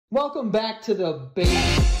Welcome back to the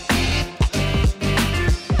basement.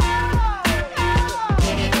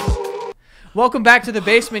 Welcome back to the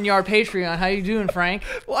Basement Yard Patreon. How you doing, Frank?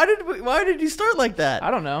 Why did you start like that?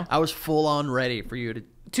 I don't know. I was full on ready for you to.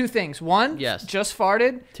 Two things. One, Yes. just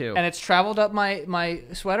farted. Two. And it's traveled up my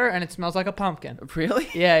sweater and it smells like a pumpkin. Really?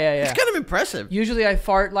 Yeah. It's kind of impressive. Usually I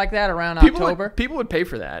fart like that around People October. people would pay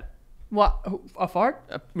for that. What? A fart?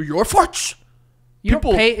 Your farts. You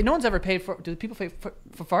people- don't pay. No one's ever paid for. Do people pay for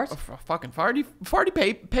farts? Fucking farty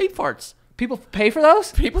paid farts. People pay for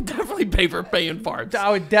those? People definitely pay for paying farts.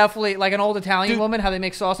 I would definitely, like an old Italian woman, how they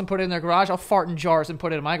make sauce and put it in their garage. I'll fart in jars and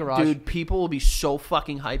put it in my garage. Dude, people will be so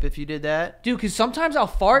fucking hype if you did that. Dude, because sometimes I'll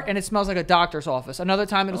fart and it smells like a doctor's office. Another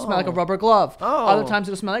time it'll smell like a rubber glove. Oh. Other times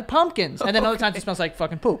it'll smell like pumpkins. And then other times it smells like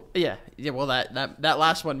fucking poop. Yeah. Well, that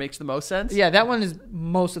last one makes the most sense. Yeah, that one is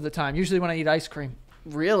most of the time. Usually when I eat ice cream.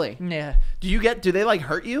 Really? Yeah. Do they like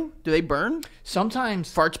hurt you? Do they burn?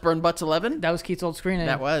 Sometimes. Farts burn butts 11? That was Keith's old screen name.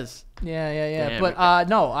 That was. Yeah. Damn. But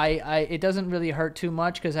no, it doesn't really hurt too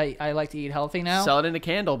much because I like to eat healthy now. Sell it in a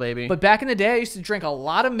candle, baby. But back in the day, I used to drink a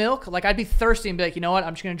lot of milk. Like, I'd be thirsty and be like, you know what?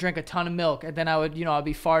 I'm just going to drink a ton of milk. And then I would, I'd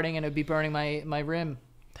be farting and it would be burning my rim.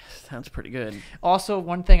 Sounds pretty good. Also,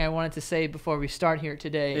 one thing I wanted to say before we start here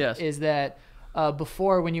today Yes. is that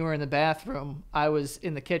before, when you were in the bathroom, I was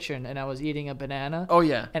in the kitchen and I was eating a banana. Oh,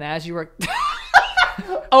 yeah. And as you were...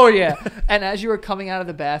 Oh, yeah. And as you were coming out of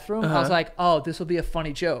the bathroom, I was like, oh, this will be a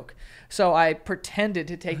funny joke. So I pretended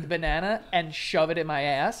to take the banana and shove it in my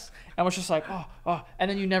ass and was just like, oh. And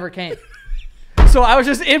then you never came. So I was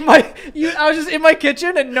just in my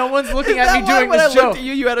kitchen and no one's looking at me doing when this I joke. looked at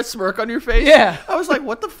you, you had a smirk on your face? Yeah. I was like,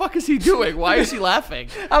 what the fuck is he doing? Why is he laughing?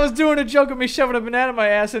 I was doing a joke of me shoving a banana in my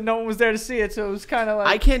ass and no one was there to see it. So it was kind of like...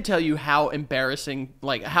 I can't tell you how embarrassing,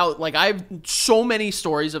 I have so many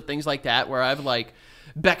stories of things like that where I've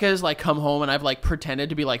Becca's come home and I've pretended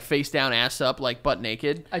to be face down, ass up, butt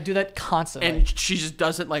naked. I do that constantly. And she just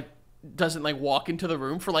doesn't walk into the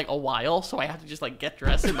room for a while, so I have to just get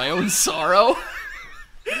dressed in my own sorrow.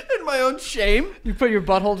 In my own shame. You put your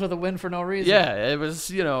butthole to the wind for no reason. Yeah, it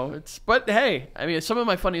was, but hey, I mean, some of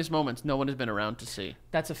my funniest moments no one has been around to see.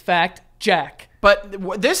 That's a fact, Jack.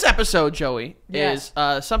 But this episode, Joey, is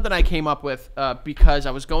something I came up with because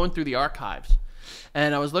I was going through the archives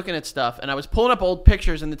and I was looking at stuff and I was pulling up old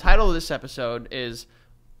pictures, and the title of this episode is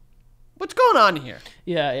 "What's Going On Here?"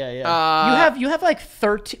 Yeah. You have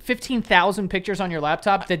 15,000 pictures on your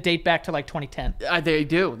laptop that date back to 2010. They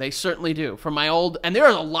do. They certainly do. From my old, and there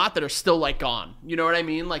are a lot that are still gone. You know what I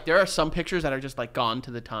mean? There are some pictures that are just gone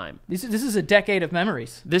to the time. This is a decade of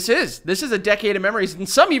memories. This is a decade of memories, and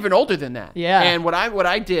some even older than that. Yeah. And what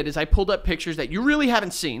I did is I pulled up pictures that you really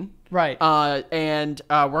haven't seen. Right. And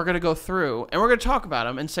we're gonna go through and we're gonna talk about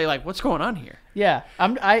them and say what's going on here. Yeah.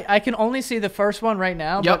 I can only see the first one right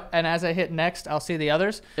now. Yep. And as I hit next, I'll see the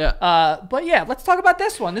others. Yeah. But yeah, let's talk about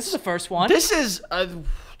this one. This is the first one. This is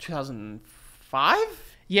 2005.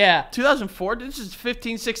 Yeah. 2004. This is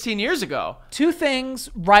 15, 16 years ago. Two things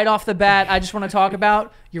right off the bat I just want to talk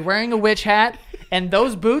about. You're wearing a witch hat, and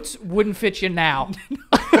those boots wouldn't fit you now.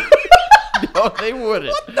 No, they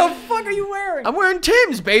wouldn't. What the fuck are you wearing? I'm wearing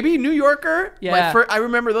Tim's, baby, New Yorker. Yeah. I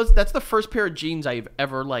remember those. That's the first pair of jeans I've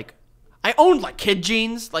ever I owned kid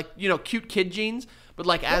jeans, cute kid jeans,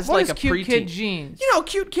 but as what is a cute preteen. kid jeans?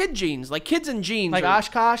 Cute kid jeans, kids in jeans. Like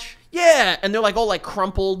Oshkosh? Yeah, and they're all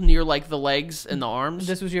crumpled near the legs and the arms.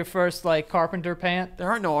 This was your first carpenter pant? There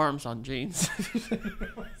aren't no arms on jeans.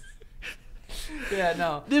 Yeah,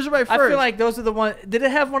 no. These are my first. I feel like those are the ones. Did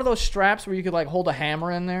it have one of those straps where you could hold a hammer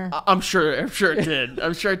in there? I'm sure it did.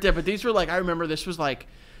 But these were I remember this was do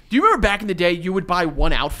you remember back in the day you would buy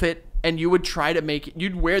one outfit and you would try to make it,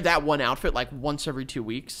 you'd wear that one outfit once every 2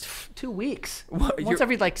 weeks? 2 weeks. What, once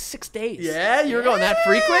every 6 days. Yeah, you were going that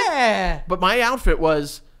frequent? Yeah. But my outfit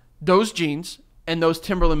was those jeans and those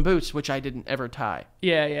Timberland boots, which I didn't ever tie.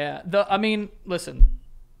 Yeah. Listen.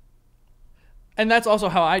 And that's also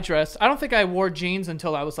how I dressed. I don't think I wore jeans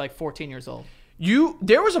until I was 14 years old.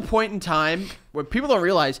 There was a point in time where people don't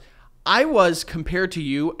realize I was, compared to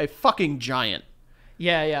you, a fucking giant.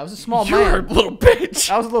 Yeah. I was a small You're man. a little bitch.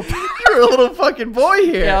 I was a little. You're a little fucking boy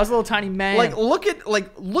here. Yeah, I was a little tiny man. Look at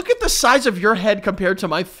the size of your head compared to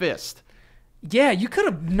my fist. Yeah, you could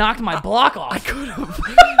have knocked my block off. I could have.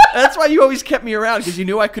 That's why you always kept me around, because you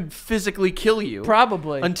knew I could physically kill you.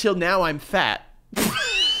 Probably. Until now I'm fat.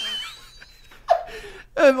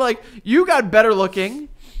 And you got better looking,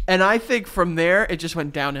 and I think from there it just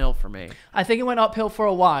went downhill for me. I think it went uphill for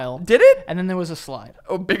a while. Did it? And then there was a slide.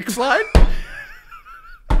 Oh, big slide?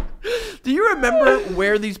 Do you remember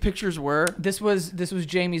where these pictures were? This was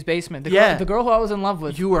Jamie's basement. The girl who I was in love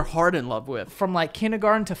with You were hard in love with. from like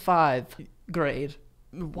kindergarten to 5th grade.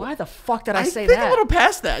 Why the fuck did I say think that? a little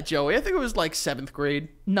past that, Joey. I think it was like 7th grade.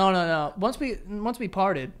 No. Once we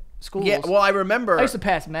parted, schools. Yeah, well, I remember. I used to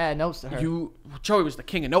pass mad notes to her. Joey was the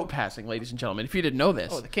king of note passing, ladies and gentlemen. If you didn't know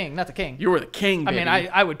this, Oh, the king, not the king. you were the king. Baby. I mean,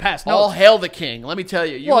 I would pass notes. all hail the king. Let me tell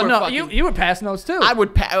you. You would pass notes too. I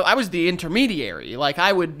would. I was the intermediary. Like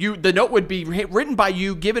I would. The note would be written by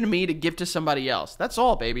you, given to me to give to somebody else. That's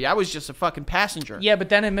all, baby. I was just a fucking passenger. Yeah, but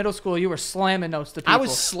then in middle school, you were slamming notes to people. I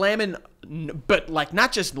was slamming, but like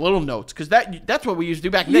not just little notes, because that's what we used to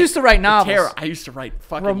do back then. You used to write novels. I used to write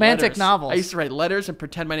fucking romantic letters. novels. I used to write letters and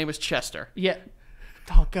pretend my name was Chester. Yeah.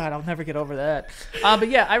 Oh God, I'll never get over that. But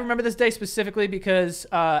yeah, I remember this day specifically because,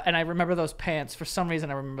 and I remember those pants. For some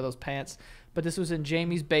reason, I remember those pants. But this was in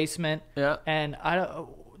Jamie's basement. Yeah. And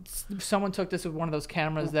someone took this with one of those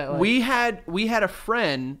cameras that like, we had a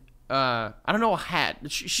friend. I don't know a hat.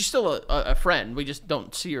 She's still a friend. We just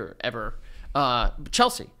don't see her ever.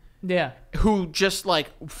 Chelsea. Yeah. Who just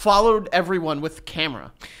like followed everyone with the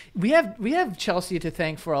camera. We have Chelsea to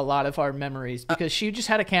thank for a lot of our memories because she just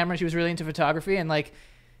had a camera. She was really into photography, and like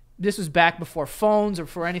this was back before phones or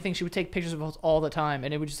for anything. She would take pictures of us all the time,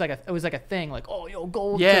 and it was just like it was like a thing. Like, oh, yo,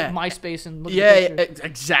 go to MySpace and look at the pictures.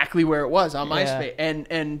 Exactly where it was on MySpace.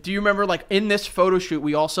 And do you remember like in this photo shoot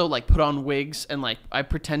we also like put on wigs and like I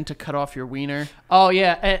pretend to cut off your wiener. Oh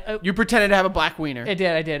yeah, you pretended to have a black wiener. I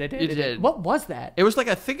did. You did. What was that? It was like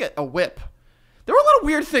I think a whip. There were a lot of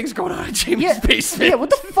weird things going on in Jamie's basement. Yeah, what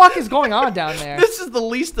the fuck is going on down there? This is the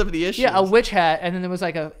least of the issues. Yeah, a witch hat, and then there was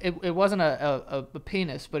like it wasn't a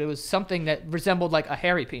penis, but it was something that resembled like a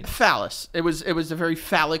hairy penis. Phallus. It was a very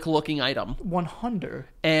phallic looking item. 100.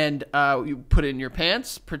 And you put it in your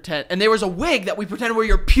pants, pretend, and there was a wig that we pretended were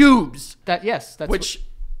your pubes. That's which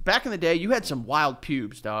back in the day you had some wild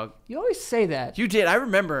pubes, dog. You always say that. You did. I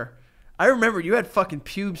remember you had fucking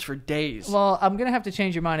pubes for days. Well, I'm going to have to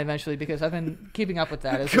change your mind eventually because I've been keeping up with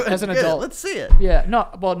that as an adult. Let's see it. Yeah. No,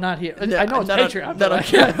 well, not here. Yeah, I know it's Patreon.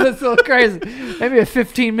 That's so crazy. Maybe if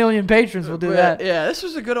 15 million patrons will do that. Yeah, this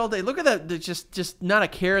was a good old day. Look at that. Just not a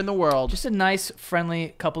care in the world. Just a nice,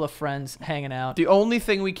 friendly couple of friends hanging out. The only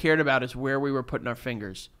thing we cared about is where we were putting our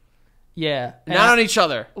fingers. Yeah. Not on each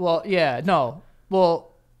other. Well, yeah. No. Well...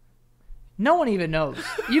 No one even knows.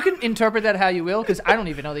 You can interpret that how you will, because I don't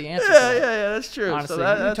even know the answer. Yeah, that's true. Honestly,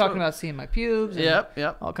 so you're talking about seeing my pubes. And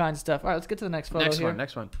yep. All kinds of stuff. All right, let's get to the next photo here.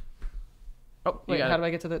 Next one. Oh, wait. How do I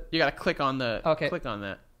get to the? You got to click on the. Okay. Click on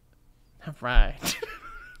that. All right.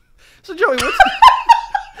 So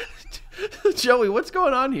Joey, what's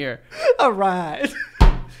going on here? All right,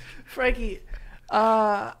 Frankie.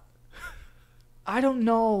 I don't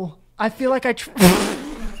know. I feel like every time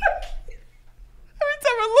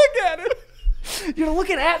I look at it. You're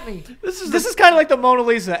looking at me. This is kind of like the Mona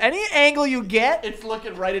Lisa. Any angle you get, it's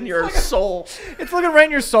looking right in your soul. It's looking right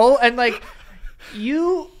in your soul, and like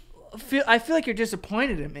I feel like you're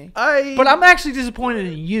disappointed in me. But I'm actually disappointed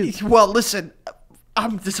in you. Well, listen,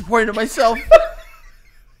 I'm disappointed in myself.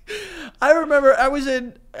 I remember I was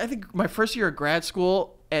in, I think, my first year of grad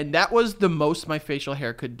school, and that was the most my facial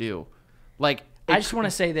hair could do. Like, I just want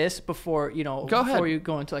to say this before you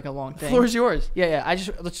go into like a long thing. The floor is yours. Yeah. Let's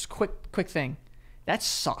just quick thing. That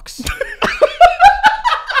sucks.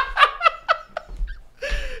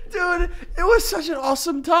 Dude, it was such an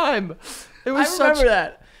awesome time. It was I remember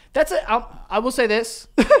that. That's it. I will say this.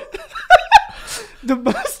 The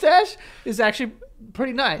mustache is actually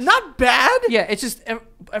pretty nice. Not bad. Yeah, it's just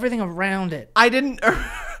everything around it. I didn't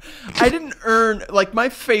earn, like, my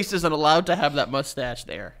face isn't allowed to have that mustache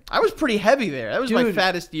there. I was pretty heavy there. That was my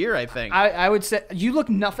fattest year, I think. I would say you look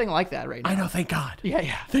nothing like that right now. I know, thank God.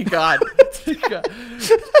 Yeah. Thank God. Thank God.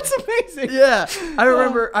 That's amazing. Yeah. I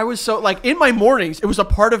remember I was so, like, in my mornings, it was a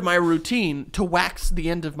part of my routine to wax the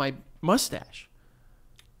end of my mustache.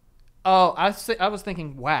 Oh, I was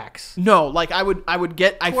thinking wax. No, like I would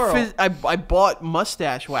get I bought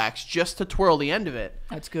mustache wax just to twirl the end of it.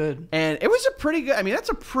 That's good. And it was a pretty good. I mean, that's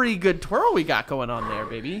a pretty good twirl we got going on there,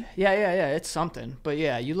 baby. Yeah. It's something. But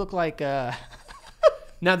yeah, you look like.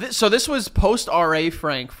 Now, this was post RA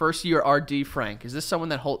Frank, first year RD Frank. Is this someone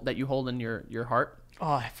that you hold in your heart?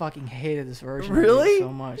 Oh, I fucking hated this version. Really? Of you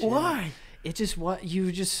so much. Why? Yeah. It just you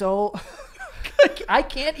were just so. I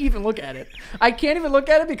can't even look at it. I can't even look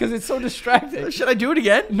at it because it's so distracting. Should I do it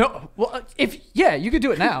again? No. Well, you could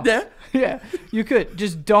do it now. Yeah? Yeah, you could.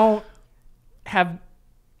 Just don't have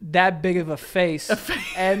that big of a face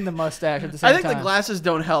and the mustache at the same time. I think the glasses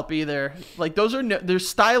don't help either. Like, they're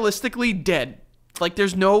stylistically dead. Like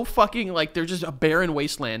there's no fucking like there's just a barren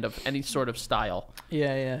wasteland of any sort of style.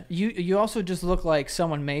 Yeah. You also just look like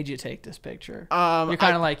someone made you take this picture. You're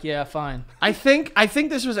kind of like, yeah, fine. I think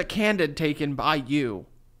this was a candid taken by you.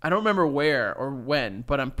 I don't remember where or when,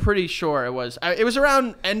 but I'm pretty sure it was. It was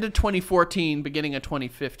around end of 2014, beginning of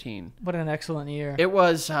 2015. What an excellent year. It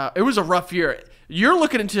was a rough year. You're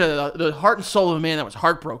looking into the heart and soul of a man that was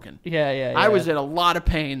heartbroken. Yeah. I was in a lot of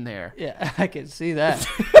pain there. Yeah, I can see that.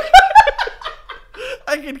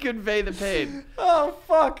 I can convey the pain. Oh,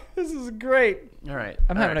 fuck. This is great. All right.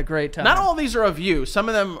 I'm having a great time. Not all these are of you. Some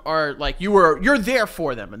of them are like you're there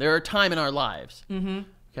for them, and they're a time in our lives. Mm-hmm.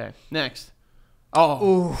 Okay, next.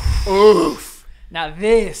 Oh. Oof. Now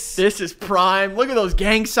this is prime. Look at those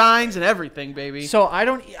gang signs and everything, baby. So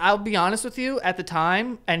I'll be honest with you, at the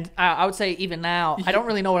time, and I would say even now, I don't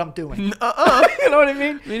really know what I'm doing. You know what I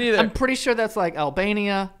mean? Me neither. I'm pretty sure that's like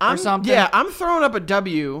Albania or something. Yeah, I'm throwing up a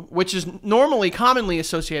W, which is commonly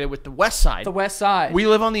associated with the West Side. The West Side. We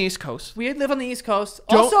live on the East Coast. We live on the East Coast.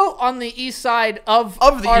 Also on the east side of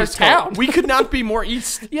the our East town. Coast. We could not be more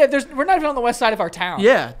east. Yeah, we're not even on the west side of our town.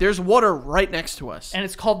 Yeah, there's water right next to us. And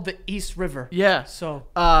it's called the East River. Yeah. So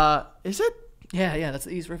is it? Yeah, that's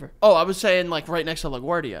the East River. Oh, I was saying like right next to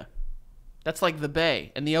LaGuardia. That's like the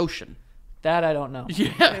bay and the ocean. That I don't know.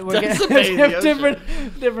 Yeah, We're that's the bay and the ocean.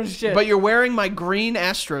 different shit. But you're wearing my green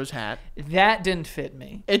Astros hat. That didn't fit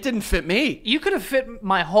me. It didn't fit me. You could have fit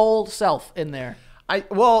my whole self in there.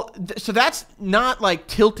 So that's not like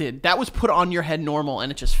tilted. That was put on your head normal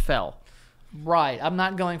and it just fell. Right. I'm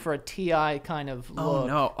not going for a T.I. kind of look. Oh,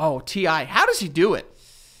 no. Oh, T.I. How does he do it?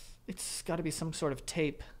 It's got to be some sort of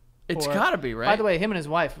tape. It's got to be, right? By the way, him and his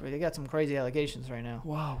wife, they got some crazy allegations right now.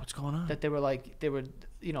 Wow, what's going on? That they were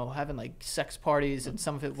having like sex parties and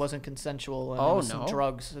some of it wasn't consensual and there was some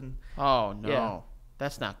drugs and oh no. Yeah.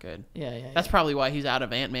 That's not good. Yeah. That's probably why he's out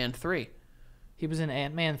of Ant-Man 3. He was in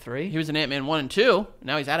Ant-Man 3. He was in Ant-Man 1 and 2.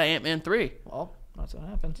 Now he's out of Ant-Man 3. Well, that's what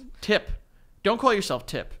happens. Tip. Don't call yourself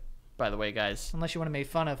Tip, by the way, guys. Unless you want to make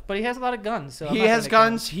fun of. But he has a lot of guns. So he has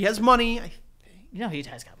guns. He has money. He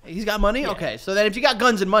has got money. He's got money? Yeah. Okay. So then if you got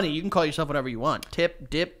guns and money, you can call yourself whatever you want. Tip,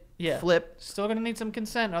 dip, flip. Still going to need some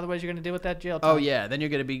consent. Otherwise, you're going to deal with that jail time. Oh, yeah. Then you're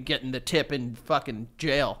going to be getting the tip in fucking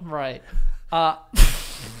jail. Right.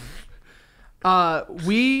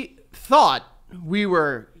 We thought we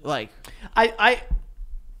were like...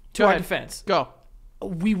 To our defense. Go.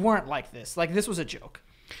 We weren't like this. Like, this was a joke.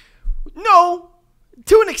 No.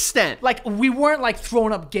 To an extent. Like, we weren't, like,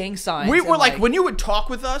 throwing up gang signs. We were, like, when you would talk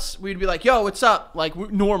with us, we'd be like, yo, what's up? Like,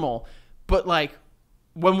 normal. But, like,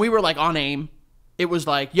 when we were, like, on AIM, it was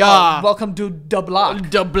like, yeah. Welcome to the block.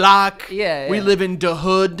 The block. Yeah. We live in the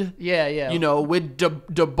hood. Yeah. You know, with the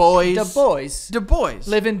boys. The boys. The boys.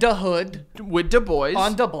 Live in the hood. With the boys.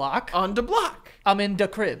 On the block. On the block. I'm in the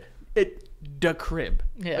crib. The crib.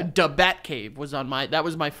 Yeah. The Bat Cave was on that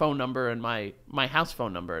was my phone number and my house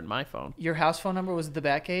phone number and my phone. Your house phone number was the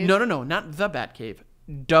Bat Cave? No, not the Bat Cave.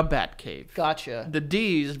 The Bat Cave. Gotcha. The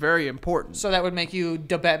D is very important. So that would make you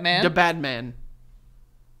the Batman? The Batman.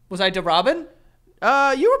 Was I the Robin?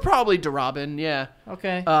 You were probably the Robin, yeah.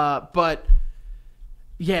 Okay. But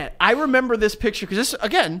yeah, I remember this picture because this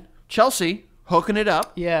again, Chelsea hooking it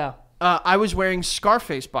up. Yeah. I was wearing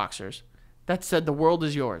Scarface boxers that said "The world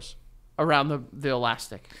is yours" around the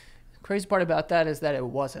elastic. Crazy part about that is that it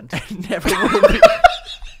wasn't. It never will be.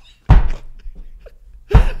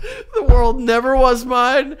 The world never was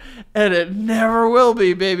mine, and it never will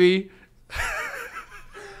be, baby.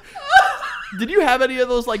 Did you have any of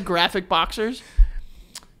those like graphic boxers?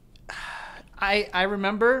 I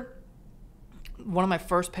remember one of my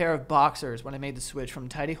first pair of boxers when I made the switch from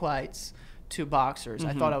tidy whites to boxers.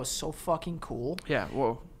 I thought I was so fucking cool. Yeah.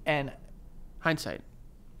 Whoa. And hindsight.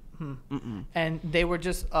 And they were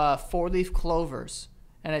just 4-leaf clovers,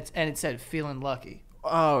 and it said "feeling lucky."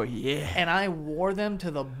 Oh yeah. And I wore them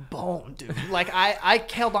to the bone, dude. Like I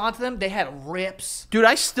held on to them. They had rips. Dude,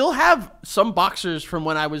 I still have some boxers from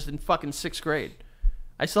when I was in fucking 6th grade.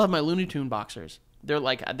 I still have my Looney Tune boxers.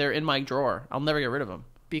 They're in my drawer. I'll never get rid of them.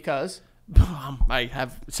 Because? I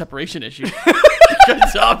have separation issues.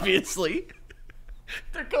 Because obviously.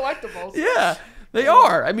 They're collectibles. Yeah, they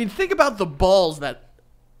are. I mean, think about the balls that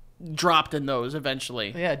dropped in those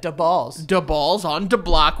eventually. Yeah, da balls. Da balls on the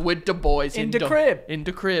block with the boys. In the crib. In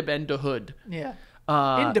the crib and the hood. Yeah.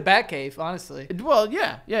 In the Batcave, honestly. Well,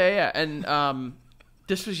 yeah. And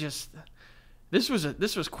this was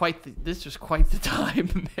quite the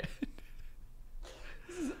time, man.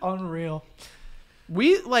 Unreal.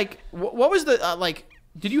 We like what was the like?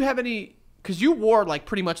 Did you have any? Because you wore like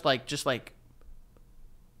pretty much like just like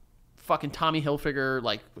fucking Tommy Hilfiger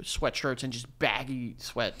like sweatshirts and just baggy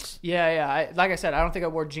sweats. Yeah. Like I said, I don't think I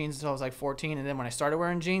wore jeans until I was like 14, and then when I started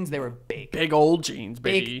wearing jeans, they were big. Big old jeans,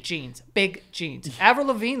 baby. Big jeans. Avril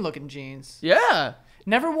Lavigne looking jeans. Yeah.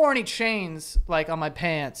 Never wore any chains like on my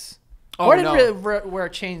pants. Oh, Or didn't no. really wear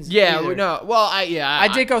chains. Yeah, either. no. Well, I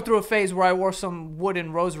did go through a phase where I wore some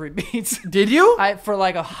wooden rosary beads. Did you? For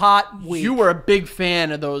like a hot week. You were a big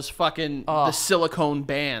fan of those fucking the silicone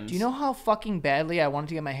bands. Do you know how fucking badly I wanted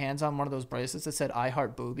to get my hands on one of those bracelets that said "I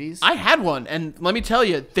heart boobies"? I had one, and let me tell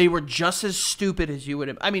you, they were just as stupid as you would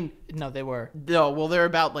have. I mean, No, they were. no, well, they're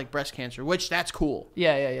about like breast cancer, which that's cool.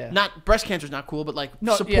 Yeah. Not breast cancer's not cool, but like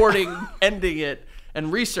No, yeah. supporting ending it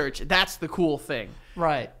and research, that's the cool thing.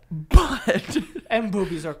 Right. But And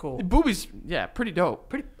boobies are cool. boobies, yeah, pretty dope.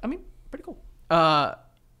 Pretty cool. I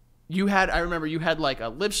remember you had like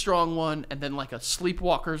a Livestrong one and then like a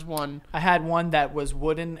Sleepwalkers one. I had one that was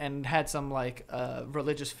wooden and had some like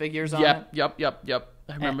religious figures on it. Yep.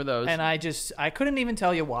 I remember those. And I couldn't even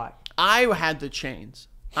tell you why. I had the chains.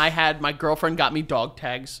 My girlfriend got me dog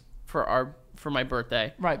tags for my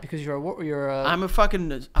birthday. Right, because you're a I'm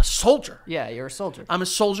a soldier. yeah, you're a soldier. I'm a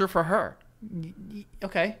soldier for her.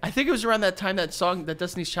 Okay. I think it was around that time that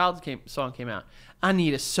Destiny's Child song came out. I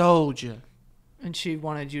need a soldier. And she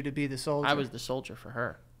wanted you to be the soldier. I was the soldier for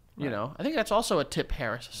her. You know, I think that's also a Tip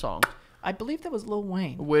Harris song. I believe that was Lil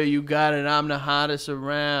Wayne. Where you got it, I'm the hottest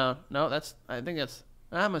around. No, that's that's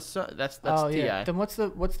Oh T.I. yeah. Then what's the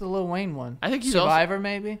Lil Wayne one? I think he's Survivor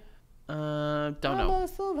maybe. don't I'm know. a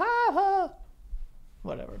survivor.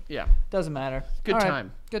 Whatever. Yeah. Doesn't matter. Good All right.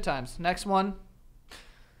 time. Good times. Next one.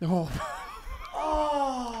 Oh.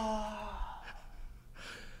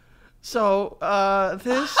 So,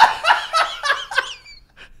 this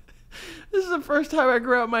this is the first time I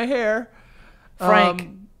grew out my hair. Frank.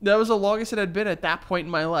 That was the longest it had been at that point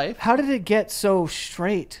in my life. How did it get so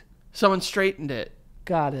straight? Someone straightened it.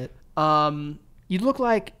 Got it. Um, You look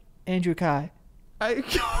like Andrew Kai.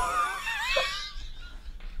 That's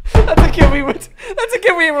That's a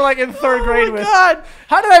kid we were like in third grade Oh my with. God.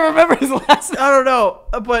 How did I remember his last name? I don't know,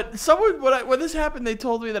 but someone when this happened, they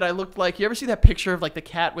told me that I looked like. You ever see that picture of like the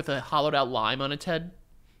cat with a hollowed out lime on its head?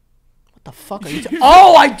 What the fuck are you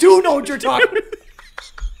Oh, I do know what you're talking about.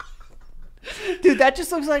 Dude, that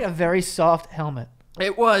just looks like a very soft helmet.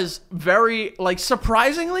 It was very like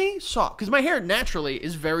surprisingly soft because my hair naturally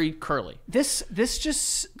is very curly. This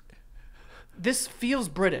feels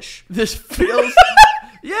British. This feels,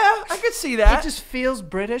 yeah, I could see that. It just feels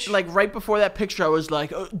British. Like right before that picture, I was like,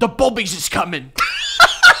 the Bubbies is coming.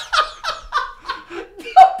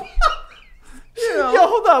 You know? Yo,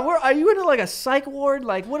 hold on. Are you in like a psych ward?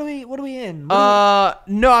 Like, what are we in? No,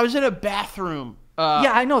 I was in a bathroom.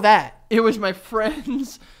 Yeah, I know that. It was my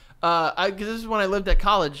friend's. Because this is when I lived at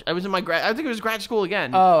college. I was in my I think it was grad school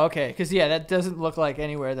again. Oh, okay. Because yeah, that doesn't look like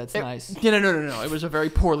anywhere that's nice. Yeah, no. It was a very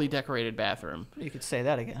poorly decorated bathroom. You could say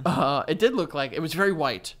that again. It did look like it was very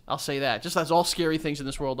white. I'll say that. Just as all scary things in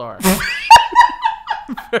this world are.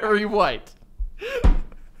 Very white.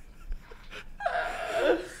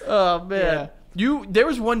 Oh man, there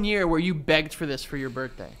was one year where you begged for this for your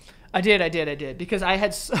birthday. I did. Because I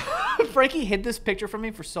had Frankie hid this picture from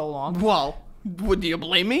me for so long. Well, would you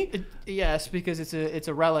blame me? Yes, because it's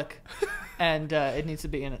a relic, and it needs to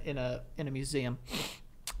be in a museum.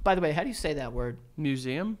 By the way, how do you say that word?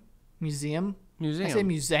 Museum? Museum. Museum. I say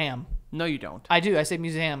museum. No, you don't. I do. I say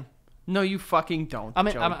museum. No, you fucking don't.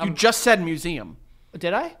 Joey. You just said museum.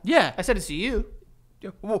 Did I? Yeah. I said it to you.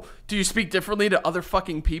 Well, do you speak differently to other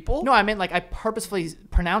fucking people? No, I meant like I purposefully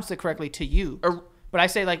pronounced it correctly to you. But I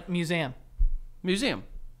say like museum. Museum.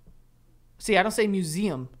 See, I don't say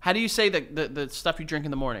museum. How do you say the stuff you drink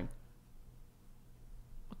in the morning?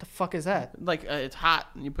 What the fuck is that? Like it's hot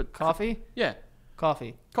and you put Coffee? Yeah,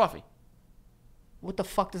 Coffee. coffee. What the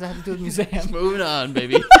fuck does that have to do with museum? Moving on,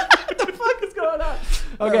 baby. What the fuck is going on?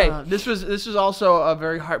 Okay. This was also a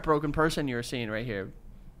very heartbroken person you were seeing right here.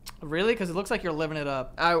 Really? Because it looks like you're living it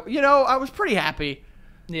up. I was pretty happy.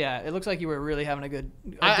 Yeah, it looks like you were really having a good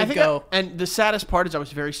I think go. and the saddest part is I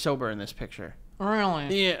was very sober in this picture.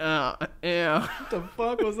 Really? Yeah. What the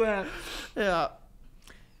fuck was that? Yeah.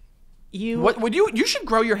 You You should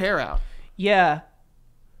grow your hair out. Yeah.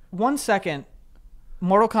 1 second.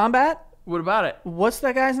 Mortal Kombat? What about it? What's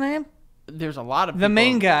that guy's name? There's a lot of The people.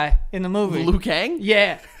 main guy in the movie. Liu Kang?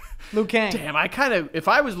 Yeah. Liu Kang. Damn, if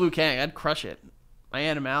I was Liu Kang, I'd crush it. My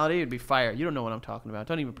animality would be fire. You don't know what I'm talking about.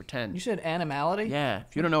 Don't even pretend. You said animality? Yeah,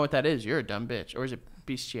 if you don't know what that is, you're a dumb bitch. Or is it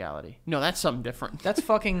bestiality? No, that's something different. That's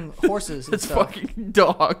fucking horses and That's stuff. fucking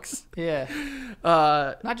dogs. Yeah.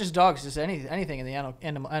 Uh, Not just dogs, just anything in the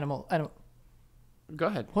animal. Go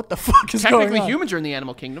ahead. What the fuck is going Technically, on? humans are in the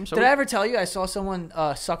animal kingdom. So Did I ever tell you I saw someone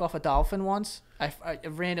suck off a dolphin once? I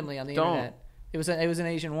randomly on the Don't. internet. It was an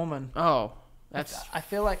Asian woman. Oh, that's. I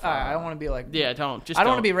feel like I don't want to be like. Yeah, don't. Just I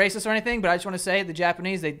don't want to be racist or anything, but I just want to say the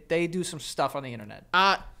Japanese they do some stuff on the internet.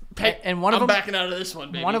 And one of I'm them, backing out of this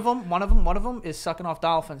one, baby. One of them is sucking off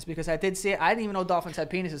dolphins because I did see it. I didn't even know dolphins had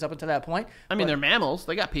penises up until that point. I mean, but- they're mammals.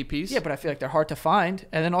 They got peepees. Yeah, but I feel like they're hard to find,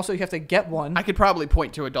 and then also you have to get one. I could probably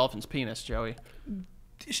point to a dolphin's penis, Joey.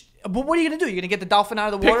 But what are you gonna do? You're gonna get the dolphin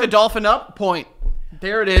out of the Pick water? the dolphin up. Point.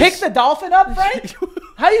 There it is. Pick the dolphin up, Frank?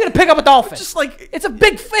 How are you gonna pick up a dolphin? Just like It's a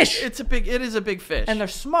big fish, It is a big fish. and they're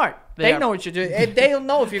smart. They They are- know what you're doing. They'll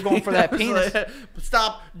know if you're going for that It's penis. like,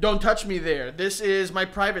 stop! Don't touch me there. This is my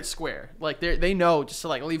private square. Like they know just to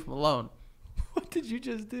like leave them alone. What did you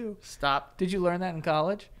just do? Stop. Did you learn that in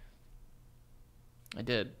college? I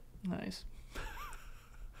did. Nice.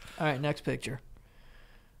 All right, next picture.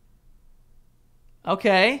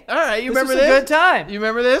 Okay. All right, you This remember was a this? good time. You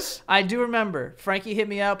remember this? I do remember. Frankie hit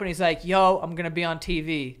me up and he's like, "Yo, I'm gonna be on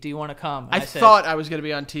TV. Do you want to come?" And I said, thought I was going to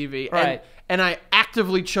be on TV, Right. and I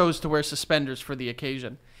actively chose to wear suspenders for the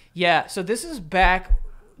occasion. Yeah. So this is back.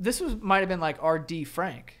 Might have been like RD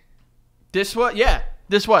Frank, This was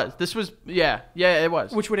it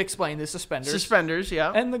was which would explain the suspenders suspenders,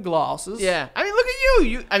 yeah, and the glosses. yeah. I mean, look at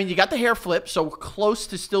you. You got the hair flip, so close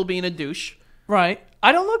to still being a douche. Right.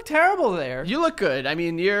 I don't look terrible there. You look good. I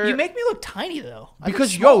mean, You make me look tiny though. I look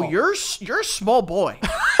because small. you're a small boy.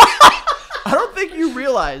 I don't think you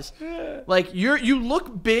realize, like you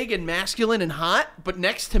look big and masculine and hot, but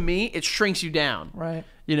next to me, it shrinks you down. Right.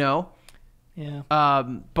 You know. Yeah.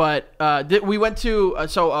 We went to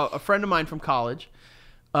a friend of mine from college.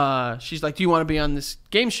 She's like, "Do you want to be on this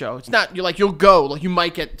game show?" It's not you're like you'll go, like you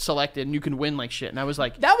might get selected and you can win like shit. And I was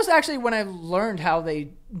like, That was actually when I learned how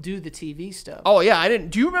they do the TV stuff. "Oh yeah, I didn't."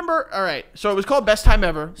 Do you remember? All right, so it was called Best Time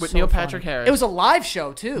Ever with So Neil Patrick funny. Harris. It was a live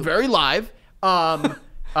show too. very live.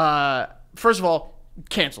 First of all,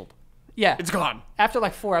 canceled. Yeah. It's gone. After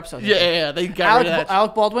like 4 episodes. Yeah. They got rid of that.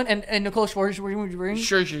 Alec Baldwin and Nicole Schwarzenegger.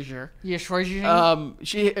 Sure. Yeah,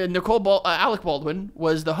 Schwarzenegger. Alec Baldwin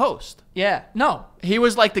was the host. Yeah. No. He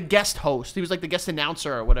was like the guest host. He was like the guest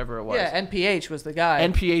announcer or whatever it was. Yeah, NPH was the guy.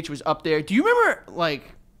 NPH was up there. Do you remember,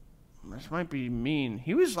 like, this might be mean.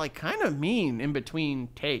 He was, like, kind of mean in between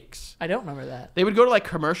takes. I don't remember that. They would go to, like,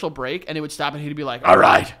 commercial break, and it would stop, and he'd be like, all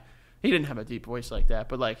right. He didn't have a deep voice like that,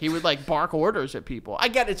 but, like, he would, like, bark orders at people. I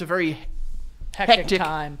get it's a very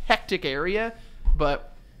hectic area,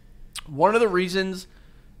 but one of the reasons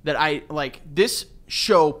that I, like, this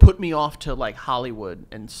show put me off to, like, Hollywood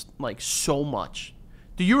and, like, so much.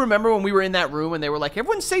 Do you remember when we were in that room and they were like,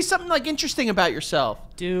 everyone say something like interesting about yourself?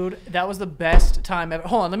 Dude, that was the best time ever.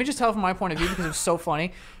 Hold on, let me just tell from my point of view because it was so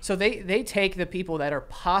funny. So they take the people that are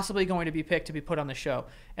possibly going to be picked to be put on the show,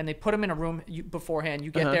 and they put them in a room beforehand.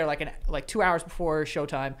 You get there like 2 hours before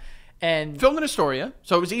showtime, and Filmed in Astoria,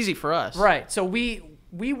 so it was easy for us. right. So we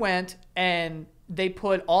went and they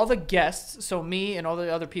put all the guests, so me and all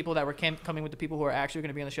the other people that were coming with the people who are actually going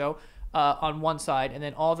to be on the show, on one side, and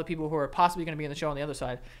then all the people who are possibly going to be on the show on the other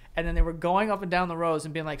side. And then they were going up and down the rows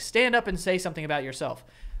and being like, stand up and say something about yourself.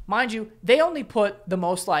 Mind you, they only put the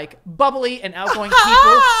most like bubbly and outgoing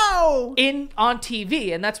people in on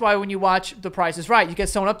TV, and that's why when you watch The Price is Right, you get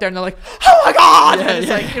someone up there and they're like, "Oh my god!" Yeah, and it's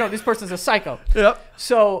yeah. like, you know, this person's a psycho. Yep.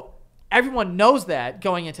 So everyone knows that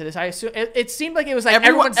going into this. I assume it seemed like it was like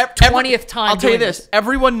everyone's 20th time. I'll tell you doing this: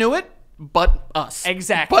 everyone knew it, but us.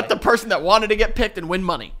 Exactly. But the person that wanted to get picked and win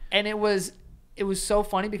money. And it was so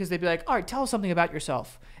funny because they'd be like, "All right, tell us something about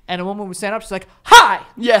yourself." And a woman would stand up. She's like, "Hi,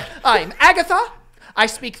 Yeah. I'm Agatha. I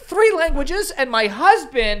speak 3 languages, and my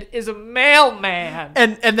husband is a mailman."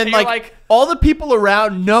 And then you're like all the people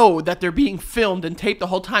around know that they're being filmed and taped the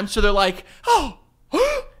whole time, so they're like, "Oh,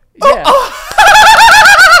 yeah,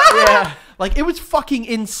 yeah. Like it was fucking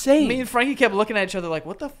insane." Me and Frankie kept looking at each other like,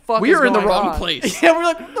 "What the fuck?" We is were in the going wrong on?" place. Yeah, we're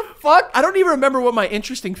like, "What the fuck?" I don't even remember what my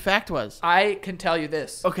interesting fact was. I can tell you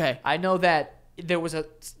this. Okay. I know that there was a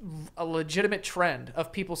legitimate trend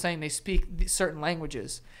of people saying they speak certain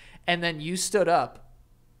languages, and then you stood up,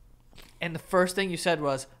 and the first thing you said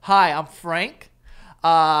was, "Hi, I'm Frank.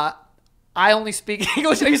 I only speak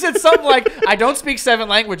English." You said something like, "I don't speak 7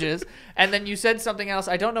 languages," and then you said something else.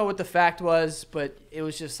 I don't know what the fact was, but it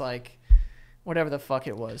was just like whatever the fuck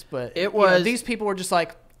it was. But It you know, was- these people were just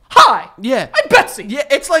like, "Hi, Yeah. I'm Betsy. Yeah,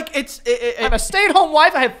 it's like I'm a stay-at-home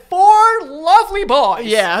wife. I have 4 lovely boys."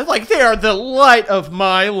 yeah, like they are the light of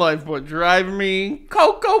my life, but drive me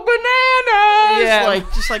cocoa bananas. Yeah.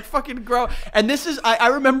 Like just like fucking grow. And this is I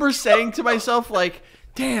remember saying to myself like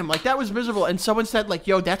damn, like that was miserable. And someone said like,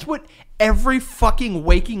 yo, that's what every fucking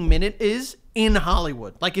waking minute is in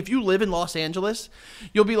Hollywood. Like if you live in Los Angeles,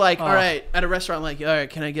 you'll be like, all right, at a restaurant, like, all right,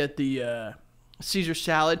 can I get the Caesar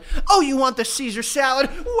salad? Oh, you want the Caesar salad?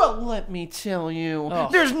 Well, let me tell you,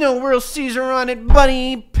 there's no real Caesar on it,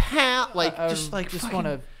 buddy, pal. Like, just want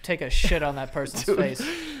to take a shit on that person's face.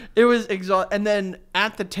 It was exhausting. And then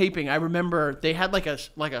at the taping, I remember they had like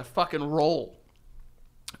a fucking roll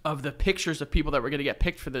of the pictures of people that were going to get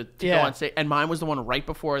picked for to go on stage, and mine was the one right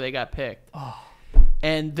before they got picked.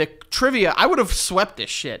 And the trivia, I would have swept this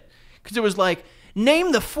shit because it was like,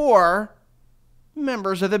 name the 4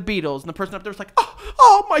 members of the Beatles, and the person up there was like,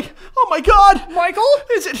 oh my God, Michael?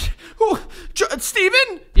 Is it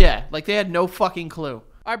Steven? Yeah, like they had no fucking clue.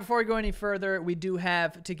 All right, before we go any further, we do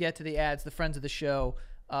have to get to the ads, the friends of the show.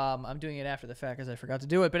 I'm doing it after the fact because I forgot to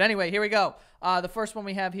do it. But anyway, here we go. The first one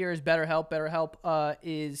we have here is BetterHelp. BetterHelp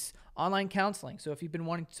is online counseling. So if you've been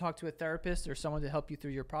wanting to talk to a therapist or someone to help you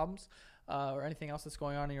through your problems or anything else that's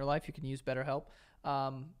going on in your life, you can use BetterHelp.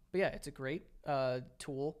 But yeah, it's a great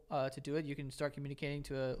tool to do it. You can start communicating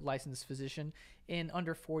to a licensed physician in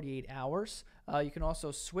under 48 hours. You can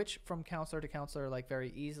also switch from counselor to counselor like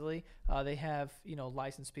very easily. They have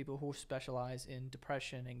licensed people who specialize in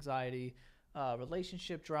depression, anxiety,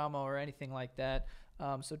 relationship drama, or anything like that.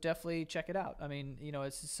 So definitely check it out. I mean,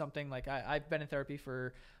 it's something like I've been in therapy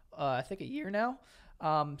for I think a year now.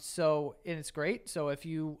 And it's great. So if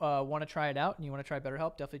you want to try it out and you want to try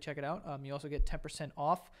BetterHelp, definitely check it out. You also get 10%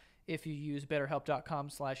 off if you use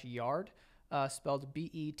betterhelp.com/yard, spelled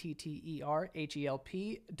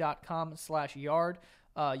BETTERHELP.com/yard.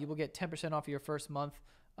 You will get 10% off your first month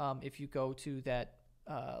if you go to that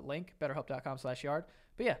link, betterhelp.com/yard.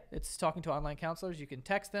 But yeah, it's talking to online counselors. You can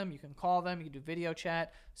text them, you can call them, you can do video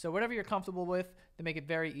chat. So whatever you're comfortable with, they make it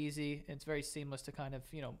very easy. It's very seamless to kind of,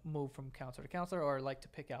 move from counselor to counselor or like to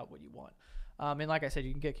pick out what you want. And like I said,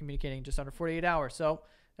 you can get communicating in just under 48 hours. So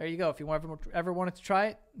there you go. If you ever wanted to try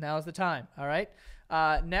it, now's the time. All right.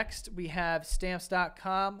 Next, we have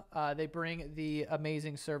Stamps.com. They bring the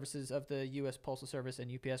amazing services of the U.S. Postal Service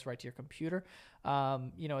and UPS right to your computer.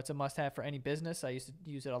 It's a must-have for any business. I used to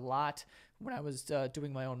use it a lot when I was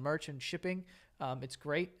doing my own merch and shipping. It's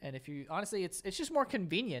great. And if you honestly, it's just more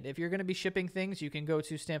convenient. If you're going to be shipping things, you can go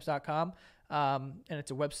to Stamps.com. And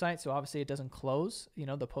it's a website, so obviously it doesn't close.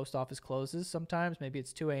 The post office closes sometimes. Maybe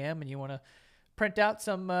it's 2 a.m. and you want to print out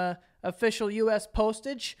some official U.S.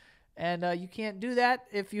 postage. And you can't do that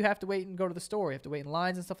if you have to wait and go to the store. You have to wait in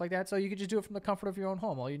lines and stuff like that. So you can just do it from the comfort of your own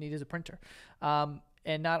home. All you need is a printer.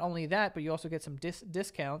 And not only that, but you also get some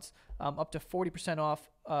discounts, up to 40% off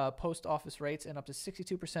post office rates and up to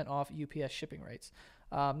 62% off UPS shipping rates.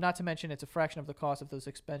 Not to mention it's a fraction of the cost of those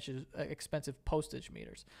expensive postage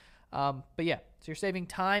meters. But yeah, so you're saving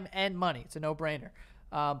time and money. It's a no-brainer.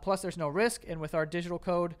 Plus, there's no risk. And with our digital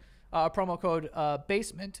code, promo code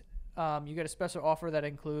BASEMENT, you get a special offer that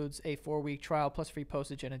includes a 4-week trial plus free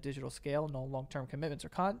postage and a digital scale. No long-term commitments or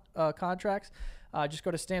contracts. Just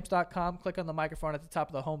go to Stamps.com, click on the microphone at the top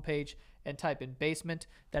of the homepage, and type in BASEMENT.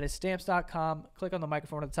 That is Stamps.com. Click on the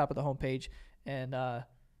microphone at the top of the homepage, and the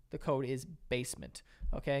code is BASEMENT.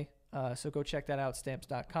 Okay? So go check that out,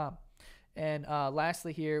 Stamps.com. And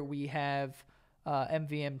lastly here, we have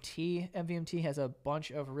MVMT. MVMT has a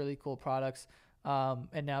bunch of really cool products.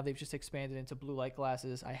 And now they've just expanded into blue light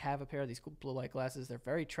glasses. I have a pair of these cool blue light glasses. They're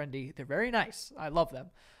very trendy. They're very nice. I love them.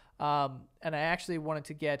 And I actually wanted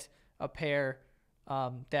to get a pair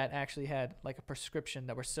that actually had like a prescription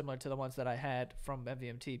that were similar to the ones that I had from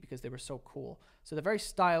MVMT because they were so cool. So they're very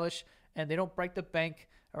stylish and they don't break the bank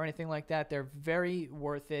or anything like that. They're very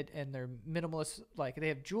worth it and they're minimalist. Like they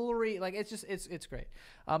have jewelry. Like it's great.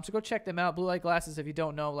 So go check them out. Blue light glasses, if you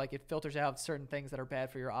don't know, like it filters out certain things that are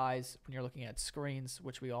bad for your eyes when you're looking at screens,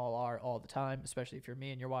 which we all are all the time, especially if you're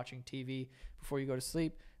me and you're watching TV before you go to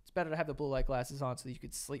sleep. It's better to have the blue light glasses on so that you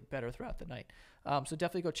could sleep better throughout the night. So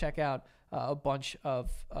definitely go check out a bunch of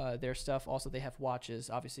their stuff. Also, they have watches.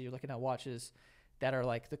 Obviously, you're looking at watches that are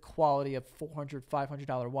like the quality of $400,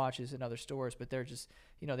 $500 watches in other stores, but they're just,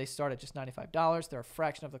 they start at just $95. They're a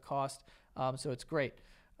fraction of the cost, so it's great.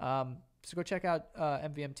 So go check out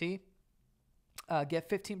MVMT. Get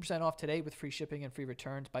 15% off today with free shipping and free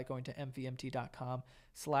returns by going to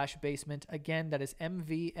mvmt.com/basement. Again, that is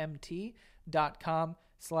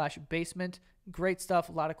mvmt.com/basement. Great stuff.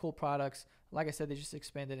 A lot of cool products. Like I said, they just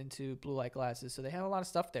expanded into blue light glasses, so they have a lot of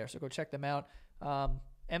stuff there. So go check them out.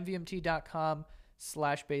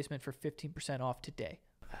 mvmt.com/basement for 15% off today.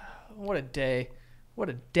 What a day. What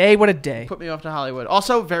a day. What a day. Put me off to Hollywood.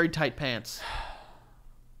 Also, very tight pants.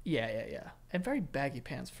 Yeah. And very baggy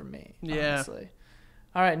pants for me, yeah. honestly.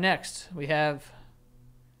 All right, next we have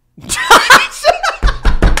I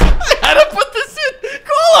had to put this in.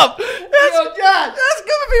 Call him. That's